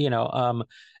 4.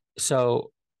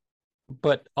 So,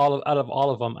 but out of all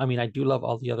of them, I mean, I do love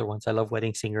all the other ones. I love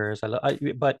Wedding Singers.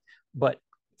 But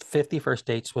 50 First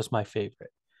Dates was my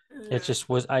favorite. It just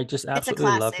was. I just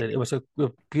absolutely loved it. It was a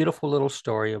beautiful little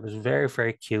story. It was very,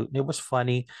 very cute. It was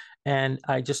funny, and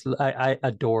I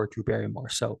adore Drew Barrymore.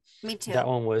 So me too. That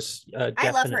one was.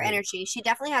 I love her energy. She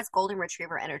definitely has golden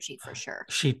retriever energy for sure.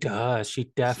 She does. She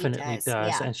definitely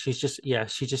does. And she's just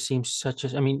she just seems such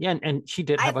a. I mean, and she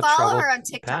did have a trouble. I follow her on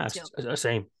TikTok too.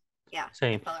 Same. Yeah,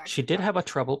 same. She did have a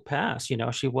troubled past.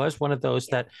 She was one of those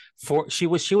that she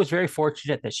was very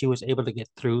fortunate that she was able to get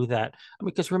through that. I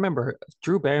mean, because remember,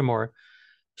 Drew Barrymore,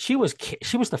 she was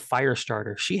the fire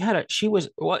starter. She was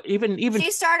even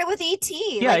she started with ET.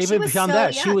 Yeah, like, even beyond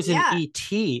that, she was in yeah.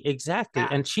 ET, exactly,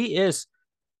 and she is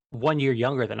 1 year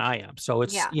younger than I am. So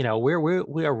it's we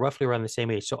are roughly around the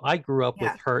same age. So I grew up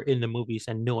with her in the movies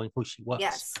and knowing who she was.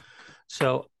 Yes.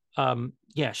 So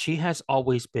she has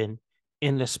always been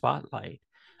in the spotlight.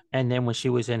 And then when she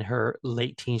was in her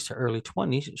late teens to early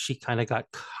 20s, she kind of got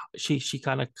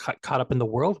caught up in the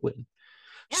whirlwind.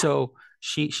 Yeah. So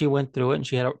she went through it, and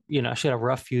she had a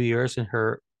rough few years in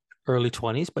her early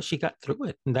 20s, but she got through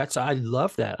it. And I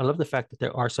love that. I love the fact that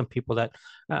there are some people that,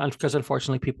 because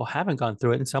unfortunately people haven't gone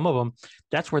through it, and some of them,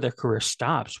 that's where their career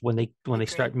stops when they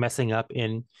start messing up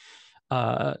in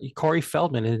Corey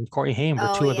Feldman and Corey Haim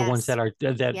were two of the ones that are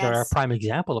a prime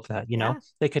example of that.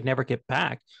 They could never get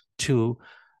back to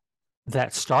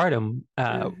that stardom,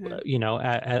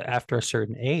 after a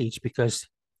certain age, because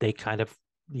they kind of,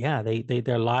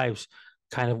 their lives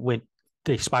kind of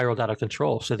they spiraled out of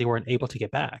control, so they weren't able to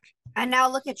get back. And now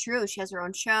look at Drew. She has her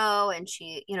own show, and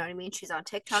she, you know what I mean? She's on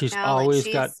TikTok she's now.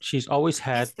 She's always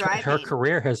had, her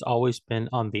career has always been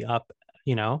on the up,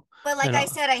 But like I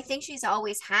said, I think she's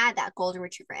always had that golden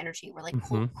retriever energy where, like,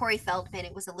 Corey Feldman,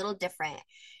 it was a little different.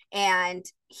 And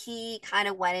he kind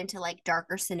of went into like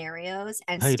darker scenarios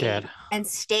and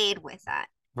stayed with that.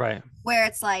 Right. Where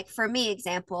it's like, for me,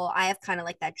 example, I have kind of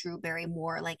like that Drew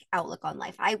Barrymore like outlook on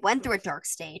life. I went through a dark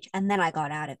stage and then I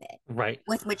got out of it. Right.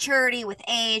 With maturity, with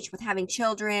age, with having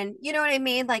children. You know what I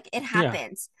mean? Like, it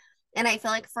happens. Yeah. And I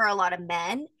feel like for a lot of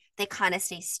men, they kind of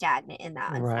stay stagnant in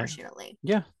that, unfortunately.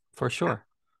 Yeah, for sure.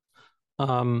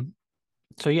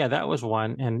 So yeah, that was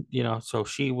one. And so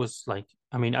she was like,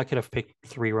 I mean, I could have picked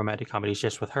 3 romantic comedies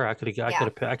just with her. I could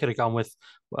have gone with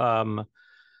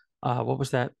what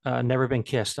was that? Never Been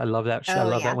Kissed. I love that. I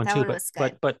love that one too.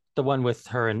 But the one with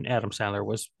her and Adam Sandler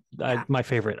was my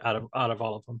favorite out of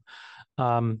all of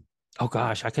them. Oh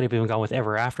gosh, I could have even gone with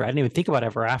Ever After. I didn't even think about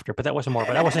Ever After, but that wasn't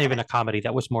even a comedy.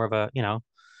 That was more of a,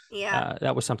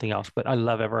 that was something else. But I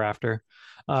love Ever After.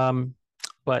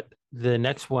 But the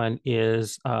next one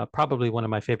is probably one of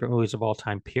my favorite movies of all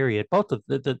time, period. Both of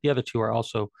the other two are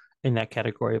also in that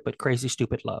category, but Crazy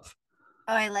Stupid Love.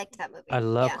 Oh, I liked that movie. I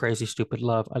love Crazy Stupid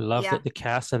Love. I love that the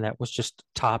cast and that was just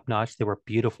top notch. They were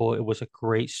beautiful. It was a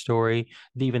great story.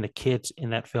 Even the kids in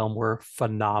that film were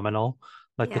phenomenal.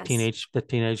 Like the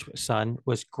teenage son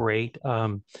was great.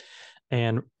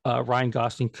 And Ryan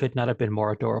Gosling could not have been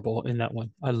more adorable in that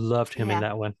one. I loved him in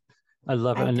that one. I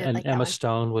love it. And like Emma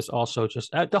Stone was also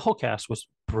just, the whole cast was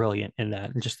brilliant in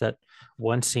that. And just that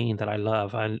one scene that I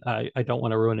love. I don't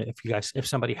want to ruin it. If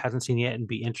somebody hasn't seen it yet and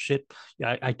be interested,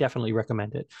 I definitely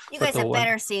recommend it. You guys have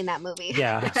better seen that movie.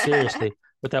 Yeah, seriously.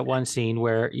 But that one scene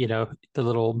where, the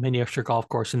little miniature golf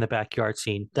course in the backyard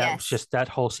scene, was just, that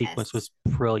whole sequence was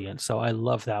brilliant. So I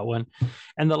love that one.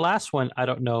 And the last one, I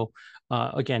don't know,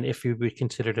 again, if you would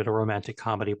consider it a romantic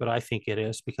comedy, but I think it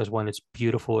is, because one, it's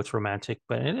beautiful, it's romantic,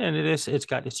 but it's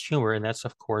got its humor, and that's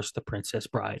of course The Princess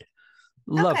Bride.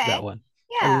 Love that one.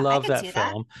 Yeah, I love that That.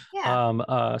 film.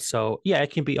 Yeah. So yeah,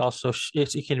 it can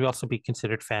also be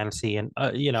considered fantasy, and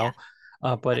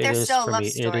but it is for me.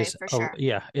 It is for sure.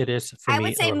 It is for me. I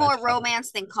would say more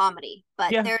romance than comedy,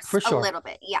 but there's a little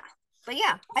bit. Yeah, but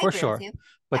yeah, I agree with you.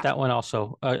 But that one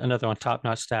also, another one,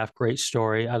 top-notch staff, great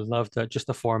story. I love just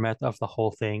the format of the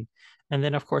whole thing. And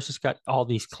then, of course, it's got all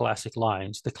these classic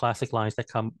lines, the classic lines that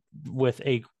come with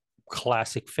a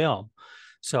classic film.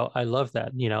 So I love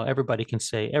that. Everybody can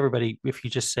say, if you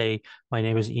just say, my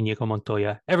name is Inigo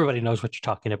Montoya, everybody knows what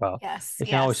you're talking about. Yes. They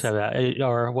can always have that.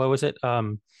 Or what was it?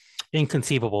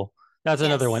 Inconceivable. That's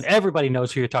another one. Everybody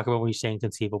knows who you're talking about when you say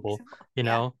Inconceivable.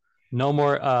 No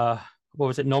more, what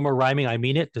was it? No more rhyming. I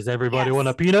mean it. Does everybody want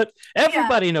a peanut?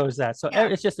 Everybody knows that. So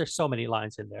it's just, there's so many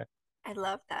lines in there. I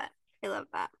love that.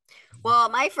 Well,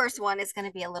 my first one is going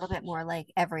to be a little bit more like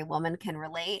every woman can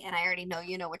relate. And I already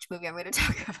know which movie I'm going to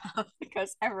talk about,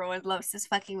 because everyone loves this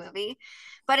fucking movie.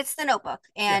 But it's The Notebook.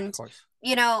 And,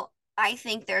 I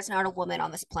think there's not a woman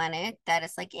on this planet that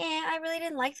is like, I really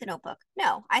didn't like The Notebook.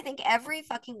 No, I think every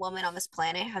fucking woman on this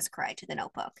planet has cried to The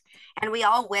Notebook. And we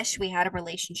all wish we had a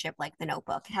relationship like The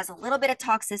Notebook. It has a little bit of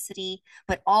toxicity,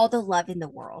 but all the love in the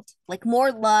world. Like,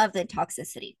 more love than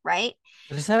toxicity, right?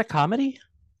 Is that a comedy?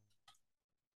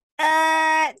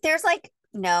 There's like,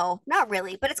 no, not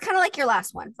really. But it's kind of like your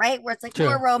last one, right? Where it's like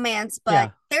more romance,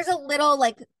 but there's a little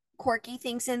like quirky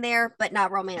things in there, but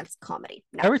not romance comedy.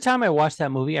 No. Every time I watch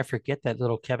that movie, I forget that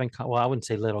little I wouldn't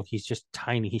say little, he's just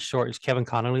tiny, he's short. It's Kevin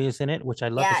Connolly is in it, which I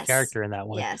love his character in that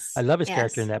one. I love his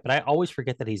character in that, but I always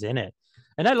forget that he's in it.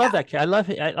 And I love that. I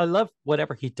love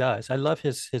whatever he does. I love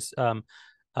his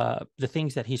the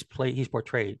things that he's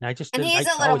portrayed. And and he's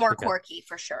a little more quirky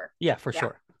for sure. Yeah, for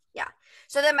sure. Yeah.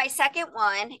 So then my second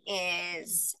one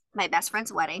is My Best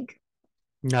Friend's Wedding.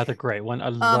 Another great one. I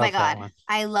Oh love my that God. one.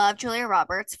 I love Julia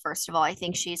Roberts. First of all, I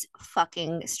think she's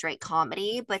fucking straight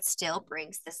comedy, but still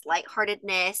brings this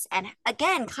lightheartedness and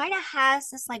again, kind of has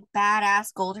this like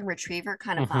badass golden retriever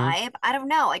kind of vibe. I don't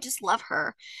know. I just love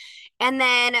her. And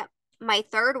then my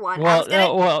third one.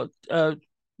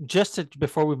 Just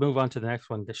before we move on to the next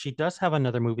one, she does have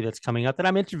another movie that's coming up that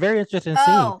I'm very interested in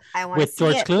seeing. I want to with see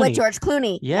George it Clooney. with George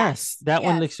Clooney. Yes, that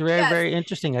one looks very, very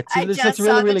interesting. It I looks just really,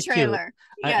 saw the really cute. trailer.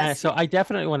 Yes. So I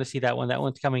definitely want to see that one. That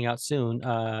one's coming out soon.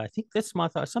 I think this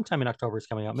month, sometime in October, is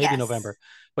coming out. Maybe Yes. November.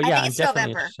 But I yeah, think I'm it's definitely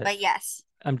November, interested. but yes.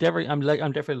 I'm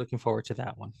definitely looking forward to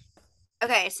that one.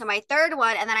 Okay, so my third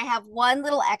one, and then I have one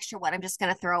little extra one I'm just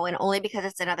going to throw in only because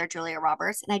it's another Julia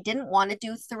Roberts. And I didn't want to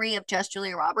do 3 of just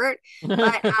Julia Roberts,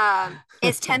 but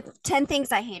it's 10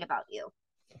 Things I Hate About You.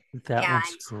 That And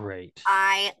one's great.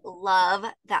 I love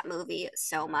that movie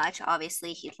so much.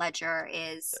 Obviously, Heath Ledger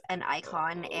is an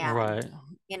icon, and Right.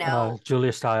 you know,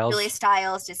 Julia Stiles. Julia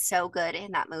Stiles is so good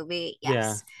in that movie. Yes.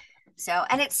 Yeah. So,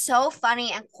 and it's so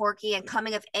funny and quirky and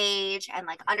coming of age and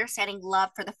like understanding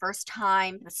love for the first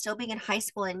time, but still being in high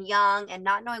school and young and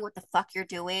not knowing what the fuck you're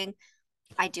doing.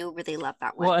 I do really love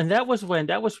that one. Well, and that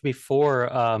was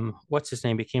before what's his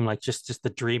name became like just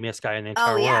the dreamiest guy in the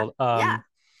entire world.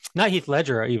 Not Heath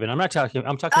Ledger even. I'm talking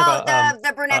about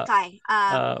the brunette guy.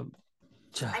 I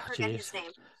forget his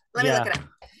name. Let me look it up.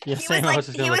 Yeah,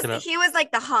 he was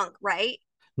like the hunk, right?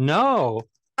 No.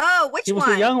 Oh, which he was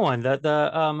one? the young one.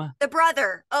 The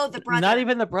brother. Oh, the brother. Not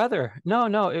even the brother.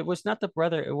 No, it was not the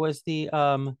brother. It was the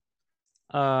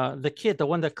kid, the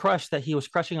one that he was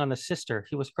crushing on the sister.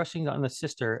 He was crushing on the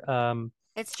sister.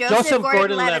 It's Joseph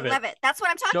Gordon-Levitt. That's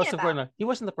what I'm talking about. Gordon-Levitt. He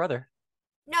wasn't the brother.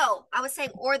 No, I was saying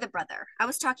or the brother. I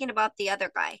was talking about the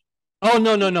other guy. Oh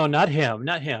no, not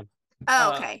him.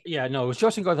 Oh, okay. Yeah, no, it was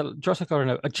Joseph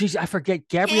Gordon-Levitt. Geez, I forget.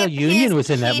 Gabrielle Union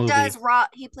was in that movie.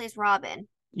 He plays Robin.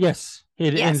 Yes,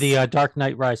 in the Dark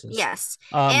Knight Rises. Yes.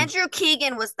 Andrew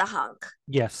Keegan was the hunk.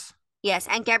 Yes. Yes,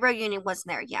 and Gabrielle Union wasn't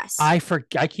there. Yes. I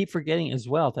keep forgetting as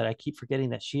well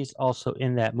that she's also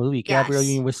in that movie. Yes. Gabrielle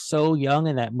Union was so young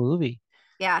in that movie.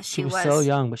 Yeah, she was so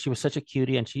young, but she was such a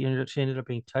cutie, and she ended up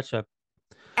being such a.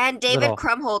 And David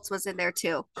Krumholtz was in there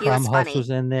too. He was funny. Was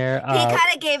in there. He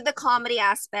kind of gave the comedy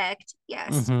aspect.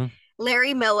 Yes. Mm-hmm.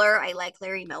 Larry Miller. I like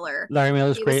Larry Miller. Larry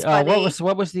Miller's great.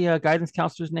 What was the guidance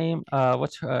counselor's name?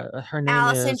 What's her name?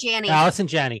 Allison Janney. Allison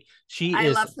Janney. I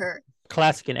love her.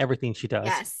 Classic in everything she does.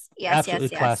 Yes. Absolutely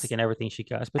classic in everything she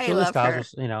does. But Julia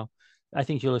Stiles was, I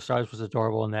think Julia Stiles was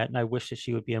adorable in that, and I wish that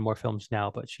she would be in more films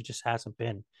now, but she just hasn't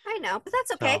been. I know, but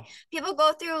that's okay. So, people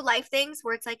go through life things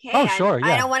where it's like, hey,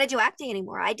 I don't want to do acting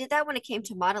anymore. I did that when it came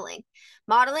to modeling.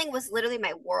 Modeling was literally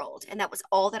my world, and that was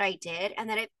all that I did. And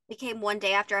then it became one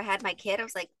day after I had my kid, I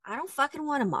was like, I don't fucking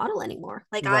want to model anymore.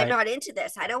 Like, I'm not into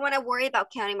this. I don't want to worry about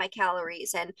counting my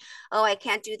calories and, oh, I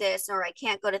can't do this, or I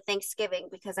can't go to Thanksgiving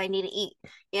because I need to eat,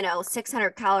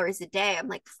 600 calories a day. I'm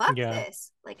like, fuck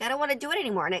this. Like, I don't want to do it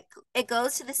anymore. And it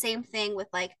goes to the same thing with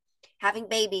like having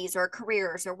babies or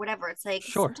careers or whatever. It's like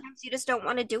sometimes you just don't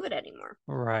want to do it anymore.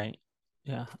 Right.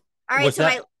 Yeah. All right. I was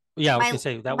gonna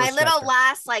say that was my little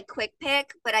last like quick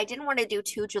pick, but I didn't want to do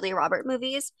 2 Julia Roberts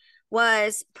movies.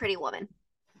 Was Pretty Woman.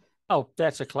 Oh,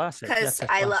 that's a classic. Because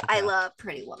I love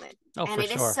Pretty Woman. Oh, and it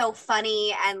is so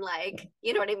funny and like,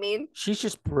 you know what I mean? She's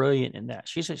just brilliant in that.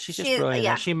 She's just brilliant.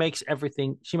 Yeah. She makes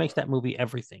everything. She makes that movie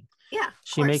everything. Yeah.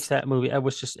 She makes that movie.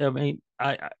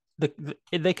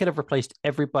 They could have replaced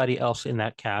everybody else in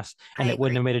that cast, and it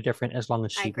wouldn't have made a difference as long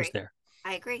as she was there.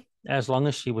 I agree. As long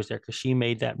as she was there, because she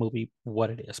made that movie what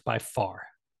it is by far.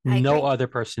 No other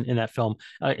person in that film.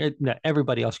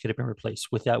 Everybody else could have been replaced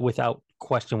without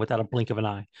question, without a blink of an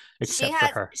eye, except for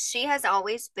her. She has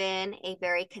always been a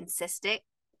very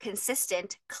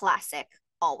consistent classic.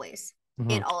 Always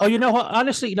in all. Oh,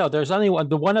 honestly, there's only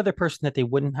the one other person that they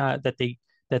wouldn't have that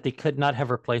they could not have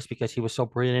replaced because he was so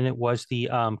brilliant in it was the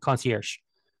concierge.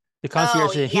 The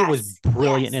concierge, he was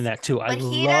brilliant in that too. But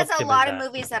he does a lot of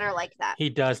movies that are like that. He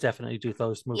does definitely do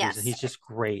those movies, and he's just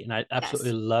great. And I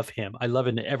absolutely love him. I love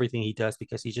everything he does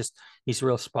because he's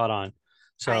real spot on.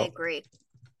 So I agree.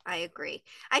 I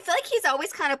feel like he's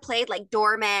always kind of played like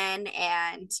doorman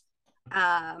and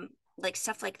like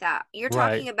stuff like that. You're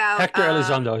talking about Hector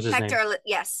Elizondo is his name.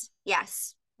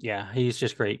 Yes. Yeah, he's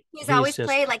just great. He's always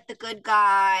played like the good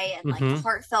guy and like the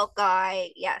heartfelt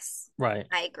guy. Yes. Right.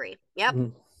 I agree. Yep.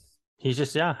 He's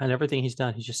just and everything he's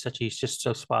done, he's just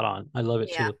so spot on. I love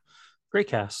it too. Great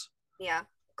cast. Yeah,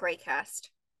 great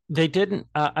cast. They didn't.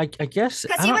 I guess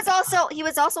Because he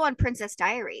was also on Princess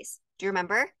Diaries. Do you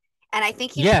remember? And I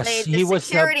think he yes, played the he was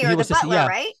security or the butler, yeah,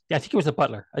 right? yeah. I think he was the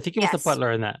butler. I think he was the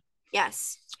butler in that.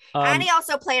 Yes, and he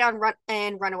also played on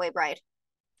Runaway Bride.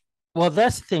 Well,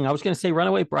 that's the thing. I was going to say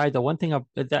Runaway Bride. The one thing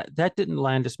that didn't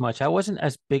land as much. I wasn't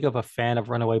as big of a fan of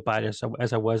Runaway Bride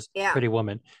as I was Pretty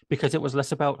Woman, because it was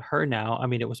less about her now. I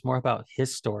mean, it was more about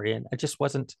his story, and I just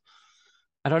wasn't.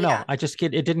 I don't know. I just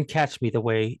it didn't catch me the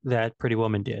way that Pretty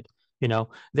Woman did. You know,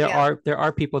 there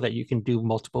are people that you can do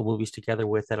multiple movies together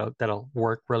with that'll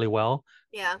work really well.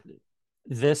 Yeah.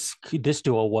 This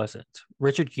duo wasn't.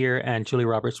 Richard Gere and Julie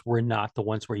Roberts were not the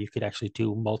ones where you could actually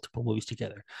do multiple movies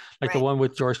together. Like the one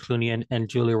with George Clooney and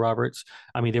Julie Roberts.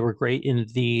 I mean, they were great in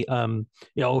the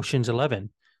Ocean's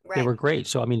 11. Right. They were great.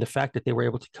 So I mean, the fact that they were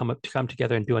able to come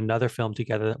together and do another film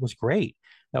together, that was great.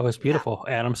 That was beautiful.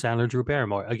 Yeah. Adam Sandler, Drew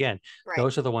Barrymore. Again,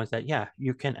 those are the ones that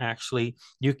you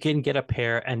can get a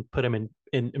pair and put them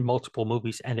in multiple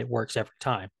movies, and it works every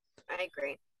time. I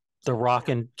agree. The Rock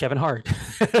and Kevin Hart.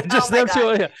 Just them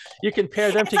two. You can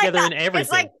pair them together in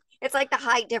everything. It's like the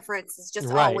height difference is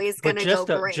just always going to go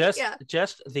great.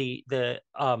 Just the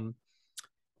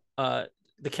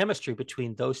chemistry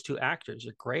between those two actors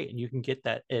are great, and you can get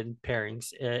that in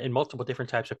pairings, in multiple different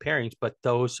types of pairings. But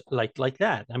those like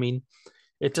that, I mean,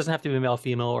 it doesn't have to be male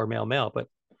female or male male, but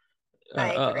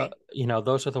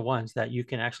those are the ones that you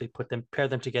can actually pair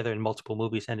them together in multiple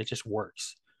movies, and it just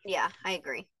works. Yeah, I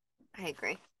agree.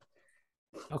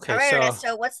 Okay, all right,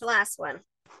 Ernesto, what's the last one?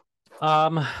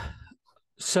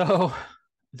 So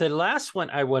the last one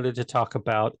I wanted to talk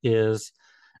about is,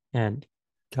 and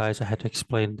guys, I had to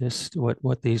explain this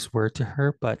what these were to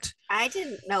her, but I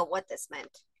didn't know what this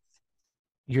meant.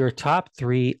 Your top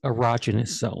 3 erogenous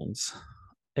zones.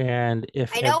 And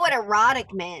if I know what erotic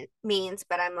means,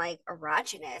 but I'm like,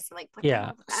 erogenous. I'm like, what the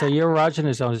hell is that? So your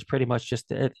erogenous zone is pretty much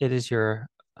just it is your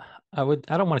I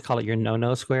don't want to call it your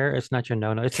no square. It's not your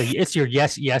no. It's your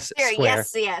yes square.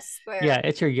 Yes square. Yeah,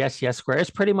 it's your yes square. It's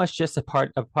pretty much just a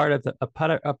part of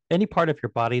any part of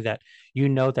your body that you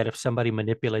know that if somebody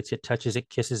manipulates it, touches it,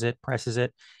 kisses it, presses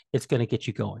it, it's going to get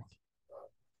you going.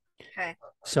 Okay.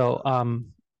 So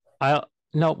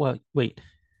wait.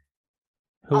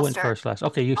 Who went first last?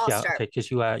 Okay, okay,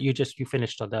 because you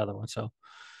finished on the other one, so.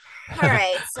 All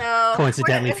right, so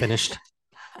coincidentally finished.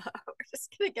 We're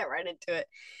just gonna get right into it.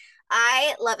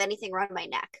 I love anything around my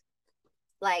neck.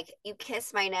 Like, you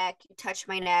kiss my neck, you touch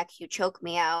my neck, you choke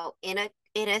me out in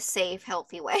a safe,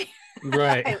 healthy way.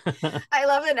 Right. I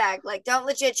love the neck. Like, don't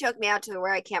legit choke me out to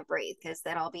where I can't breathe, because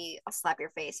then I'll slap your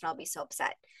face and I'll be so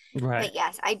upset. Right. But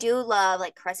yes, I do love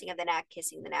like caressing of the neck,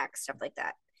 kissing the neck, stuff like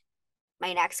that.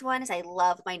 My next one is I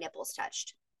love my nipples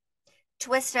touched.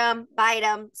 Twist them, bite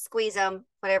them, squeeze them,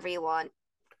 whatever you want.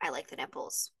 I like the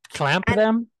nipples. Clamp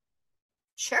them?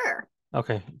 Sure.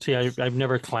 Okay. See, I've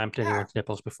never clamped anyone's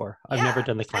nipples before. I've never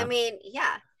done the clamp. I mean,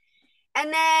 yeah.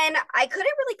 And then I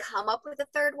couldn't really come up with a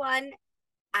third one.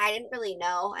 I didn't really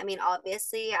know. I mean,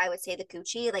 obviously, I would say the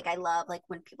Gucci. Like, I love like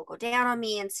when people go down on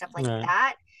me and stuff like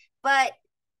that. But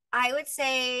I would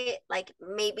say like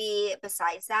maybe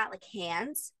besides that, like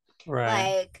hands.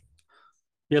 Right. Like,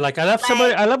 you're like, I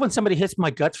love when somebody hits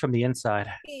my guts from the inside.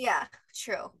 Yeah,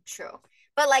 true.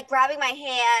 But like grabbing my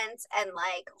hands and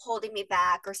like holding me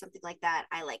back or something like that,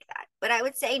 I like that. But I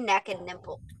would say neck and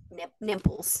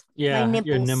nipples. Yeah,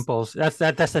 your nipples. That's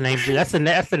the name. That's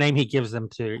the name he gives them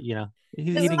to. You know,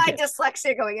 this is my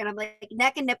dyslexia going in. I'm like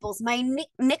neck and nipples. My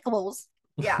nickels.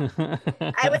 Yeah,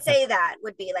 I would say that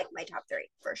would be like my top 3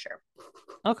 for sure.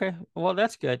 Okay, well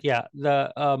that's good. Yeah,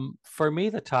 the for me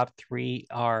the top 3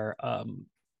 are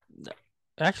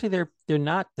actually they're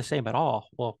not the same at all.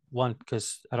 Well, one,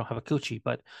 because I don't have a coochie,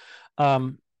 but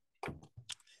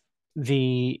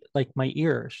the like my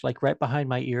ears, like right behind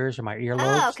my ears or my earlobes.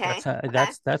 Oh, okay.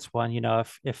 That's one. You know,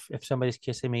 if somebody's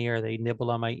kissing me or they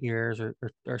nibble on my ears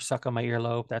or suck on my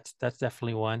earlobe, that's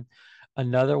definitely one.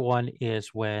 Another one is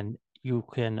when you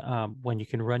can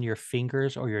run your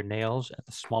fingers or your nails at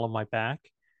the small of my back.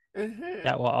 Mm-hmm.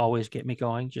 That will always get me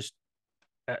going. Just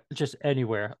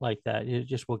anywhere like that, it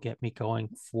just will get me going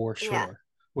for sure,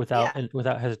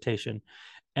 without hesitation.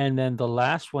 And then the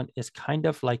last one is kind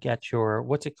of like at your,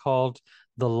 what's it called,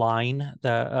 the line,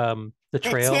 the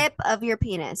trail, the tip of your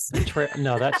penis.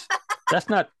 No, that's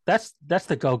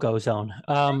the go-go zone.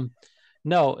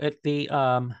 No,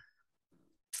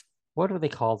 what do they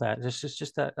call that? It's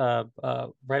just that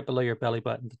right below your belly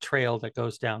button, the trail that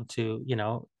goes down to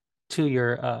to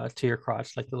your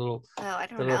crotch, like the little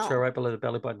trail right below the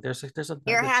belly button. There's a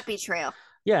your happy trail.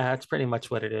 Yeah, that's pretty much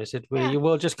what it is. Yeah. You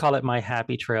will just call it my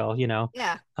happy trail, you know.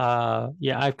 Yeah.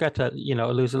 Yeah, I've got to,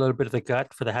 lose a little bit of the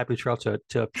gut for the happy trail to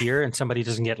appear and somebody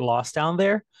doesn't get lost down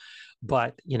there.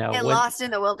 But, Get lost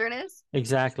in the wilderness?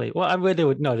 Exactly. Well, I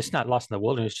would no, it's not lost in the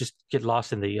wilderness, just get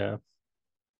lost in the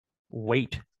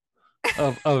weight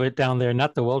of it down there,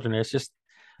 not the wilderness, just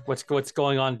what's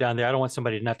going on down there. I don't want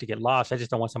somebody not to get lost. I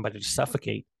just don't want somebody to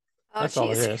suffocate. That's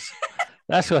all it is.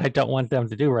 That's what I don't want them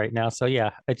to do right now. So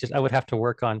yeah, I would have to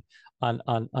work on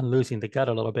losing the gut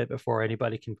a little bit before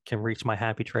anybody can reach my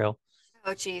happy trail.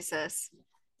 Oh Jesus.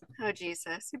 Oh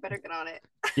Jesus. You better get on it.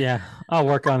 Yeah, I'll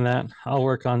work on that. I'll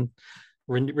work on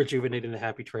rejuvenating the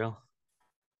happy trail.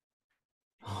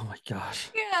 Oh my gosh.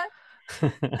 Yeah.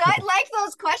 I like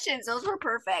those questions. Those were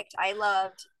perfect. I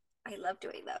love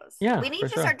doing those. Yeah, we need to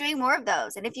start doing more of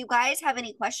those. And if you guys have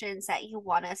any questions that you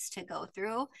want us to go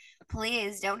through,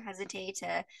 please don't hesitate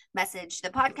to message the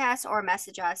podcast or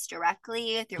message us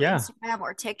directly through Instagram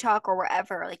or TikTok or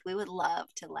wherever. Like, we would love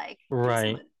to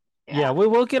right. Yeah, we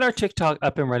will get our TikTok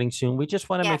up and running soon. We just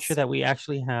want to make sure that we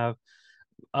actually have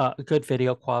good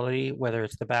video quality, whether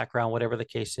it's the background, whatever the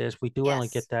case is. We do want to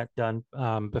get that done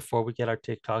before we get our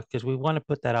TikTok, because we want to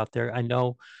put that out there. I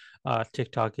know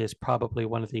TikTok is probably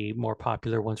one of the more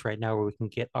popular ones right now, where we can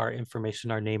get our information,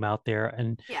 our name out there,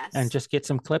 and just get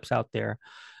some clips out there.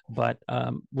 But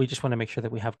we just want to make sure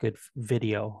that we have good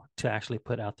video to actually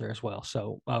put out there as well.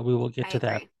 So we will get to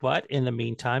that. But in the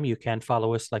meantime, you can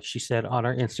follow us, like she said, on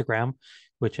our Instagram,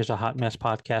 which is a Hot Mess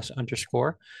Podcast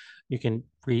 _. You can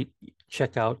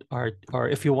check out our, or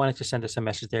if you wanted to send us a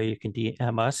message there, you can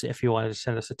DM us. If you wanted to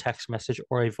send us a text message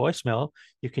or a voicemail,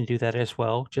 you can do that as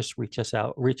well. Just reach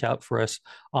out for us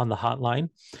on the hotline.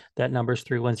 That number is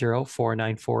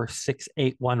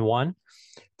 310-494-6811.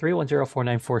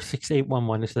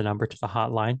 310-494-6811 is the number to the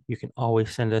hotline. You can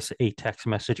always send us a text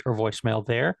message or voicemail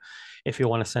there. If you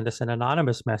want to send us an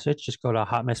anonymous message, just go to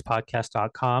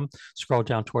hotmesspodcast.com, scroll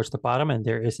down towards the bottom, and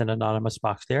there is an anonymous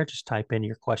box there. Just type in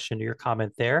your question or your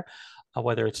comment there,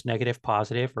 whether it's negative,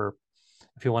 positive, or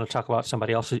if you want to talk about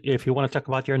somebody else, if you want to talk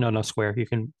about your no-no square, you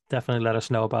can definitely let us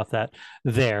know about that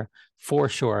there for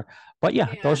sure. But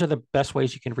yeah, those are the best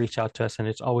ways you can reach out to us, and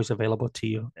it's always available to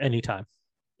you anytime.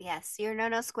 Yes, your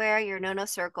no-no square, your no-no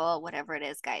circle, whatever it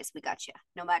is, guys, we got you,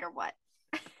 no matter what.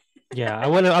 Yeah, I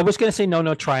was going to say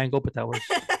no triangle, but that was...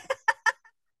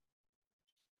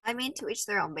 I mean, to each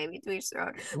their own, baby. To each their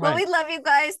own. Right. Well, we love you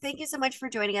guys. Thank you so much for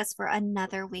joining us for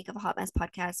another week of Hot Mess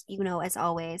Podcast. As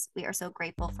always, we are so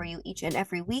grateful for you each and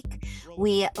every week.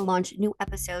 We launch new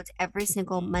episodes every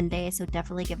single Monday, so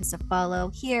definitely give us a follow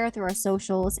here through our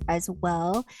socials as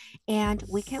well. And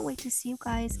we can't wait to see you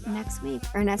guys next week.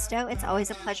 Ernesto, it's always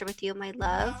a pleasure with you, my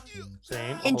love.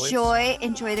 Same. Enjoy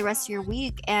the rest of your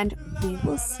week, and we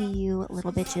will see you,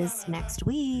 little bitches, next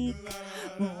week.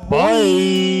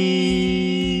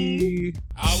 Bye.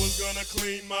 I was gonna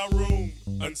clean my room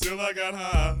until I got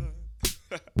high.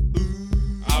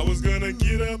 I was gonna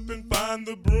get up and find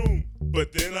the broom,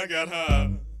 but then I got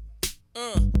high.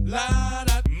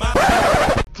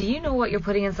 Do you know what you're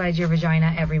putting inside your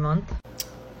vagina every month?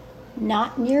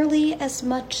 Not nearly as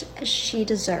much as she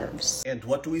deserves. And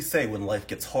what do we say when life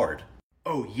gets hard?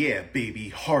 Oh yeah, baby,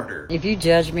 harder. If you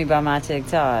judge me by my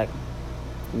TikTok,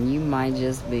 you might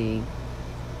just be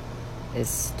as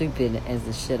stupid as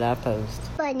the shit I post.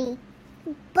 Funny,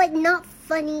 but not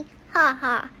funny.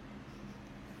 Haha.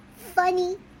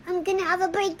 Funny. I'm gonna have a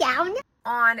breakdown.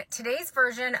 On today's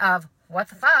version of What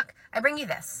the Fuck, I bring you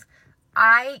this.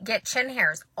 I get chin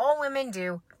hairs. All women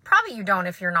do. Probably you don't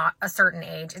if you're not a certain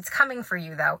age. It's coming for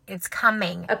you though. It's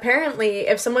coming. Apparently,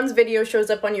 if someone's video shows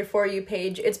up on your For You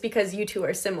page, it's because you two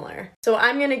are similar. So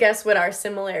I'm gonna guess what our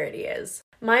similarity is.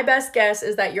 My best guess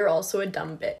is that you're also a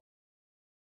dumb bitch.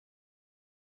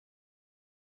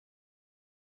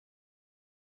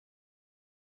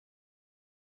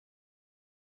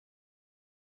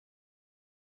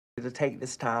 To take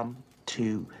this time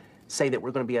to say that we're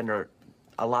going to be under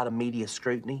a lot of media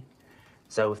scrutiny.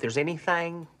 So if there's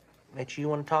anything that you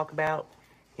want to talk about,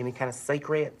 any kind of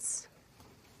secrets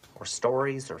or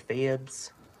stories or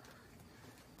fibs,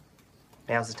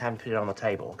 now's the time to put it on the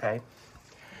table, okay?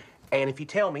 And if you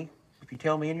tell me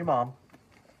and your mom,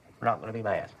 we're not going to be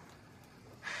mad.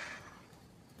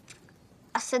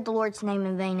 I said the Lord's name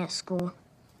in vain at school.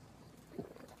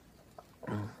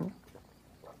 Mm-hmm.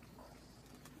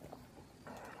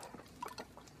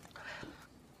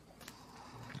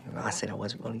 I said I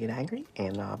wasn't going to get angry,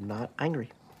 and I'm not angry.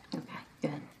 Okay,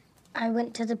 good. I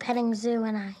went to the petting zoo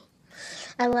and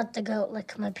I let the goat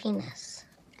lick my penis.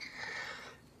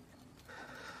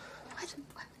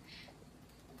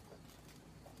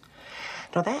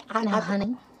 Now that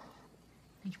honey,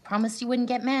 You promised you wouldn't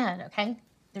get mad, okay?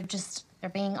 They're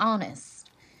being honest.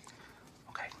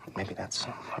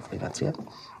 Hopefully that's it.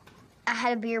 I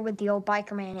had a beer with the old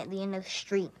biker man at the end of the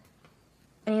street,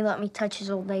 and he let me touch his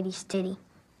old lady's titty.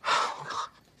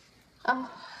 Oh,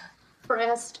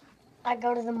 breast. I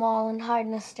go to the mall and hide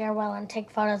in the stairwell and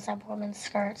take photos of women's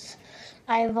skirts.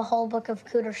 I have a whole book of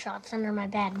cooter shots under my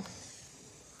bed.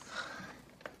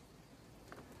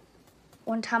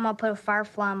 One time I put a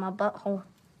firefly in my butthole.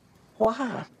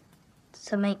 Why?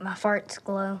 To make my farts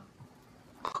glow.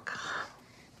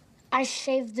 I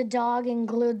shaved the dog and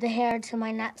glued the hair to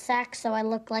my nutsack so I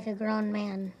looked like a grown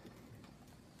man.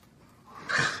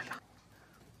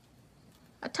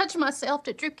 I touched myself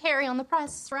to Drew Carey on The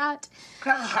Price is Right.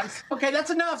 God. Okay,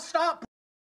 that's enough. Stop.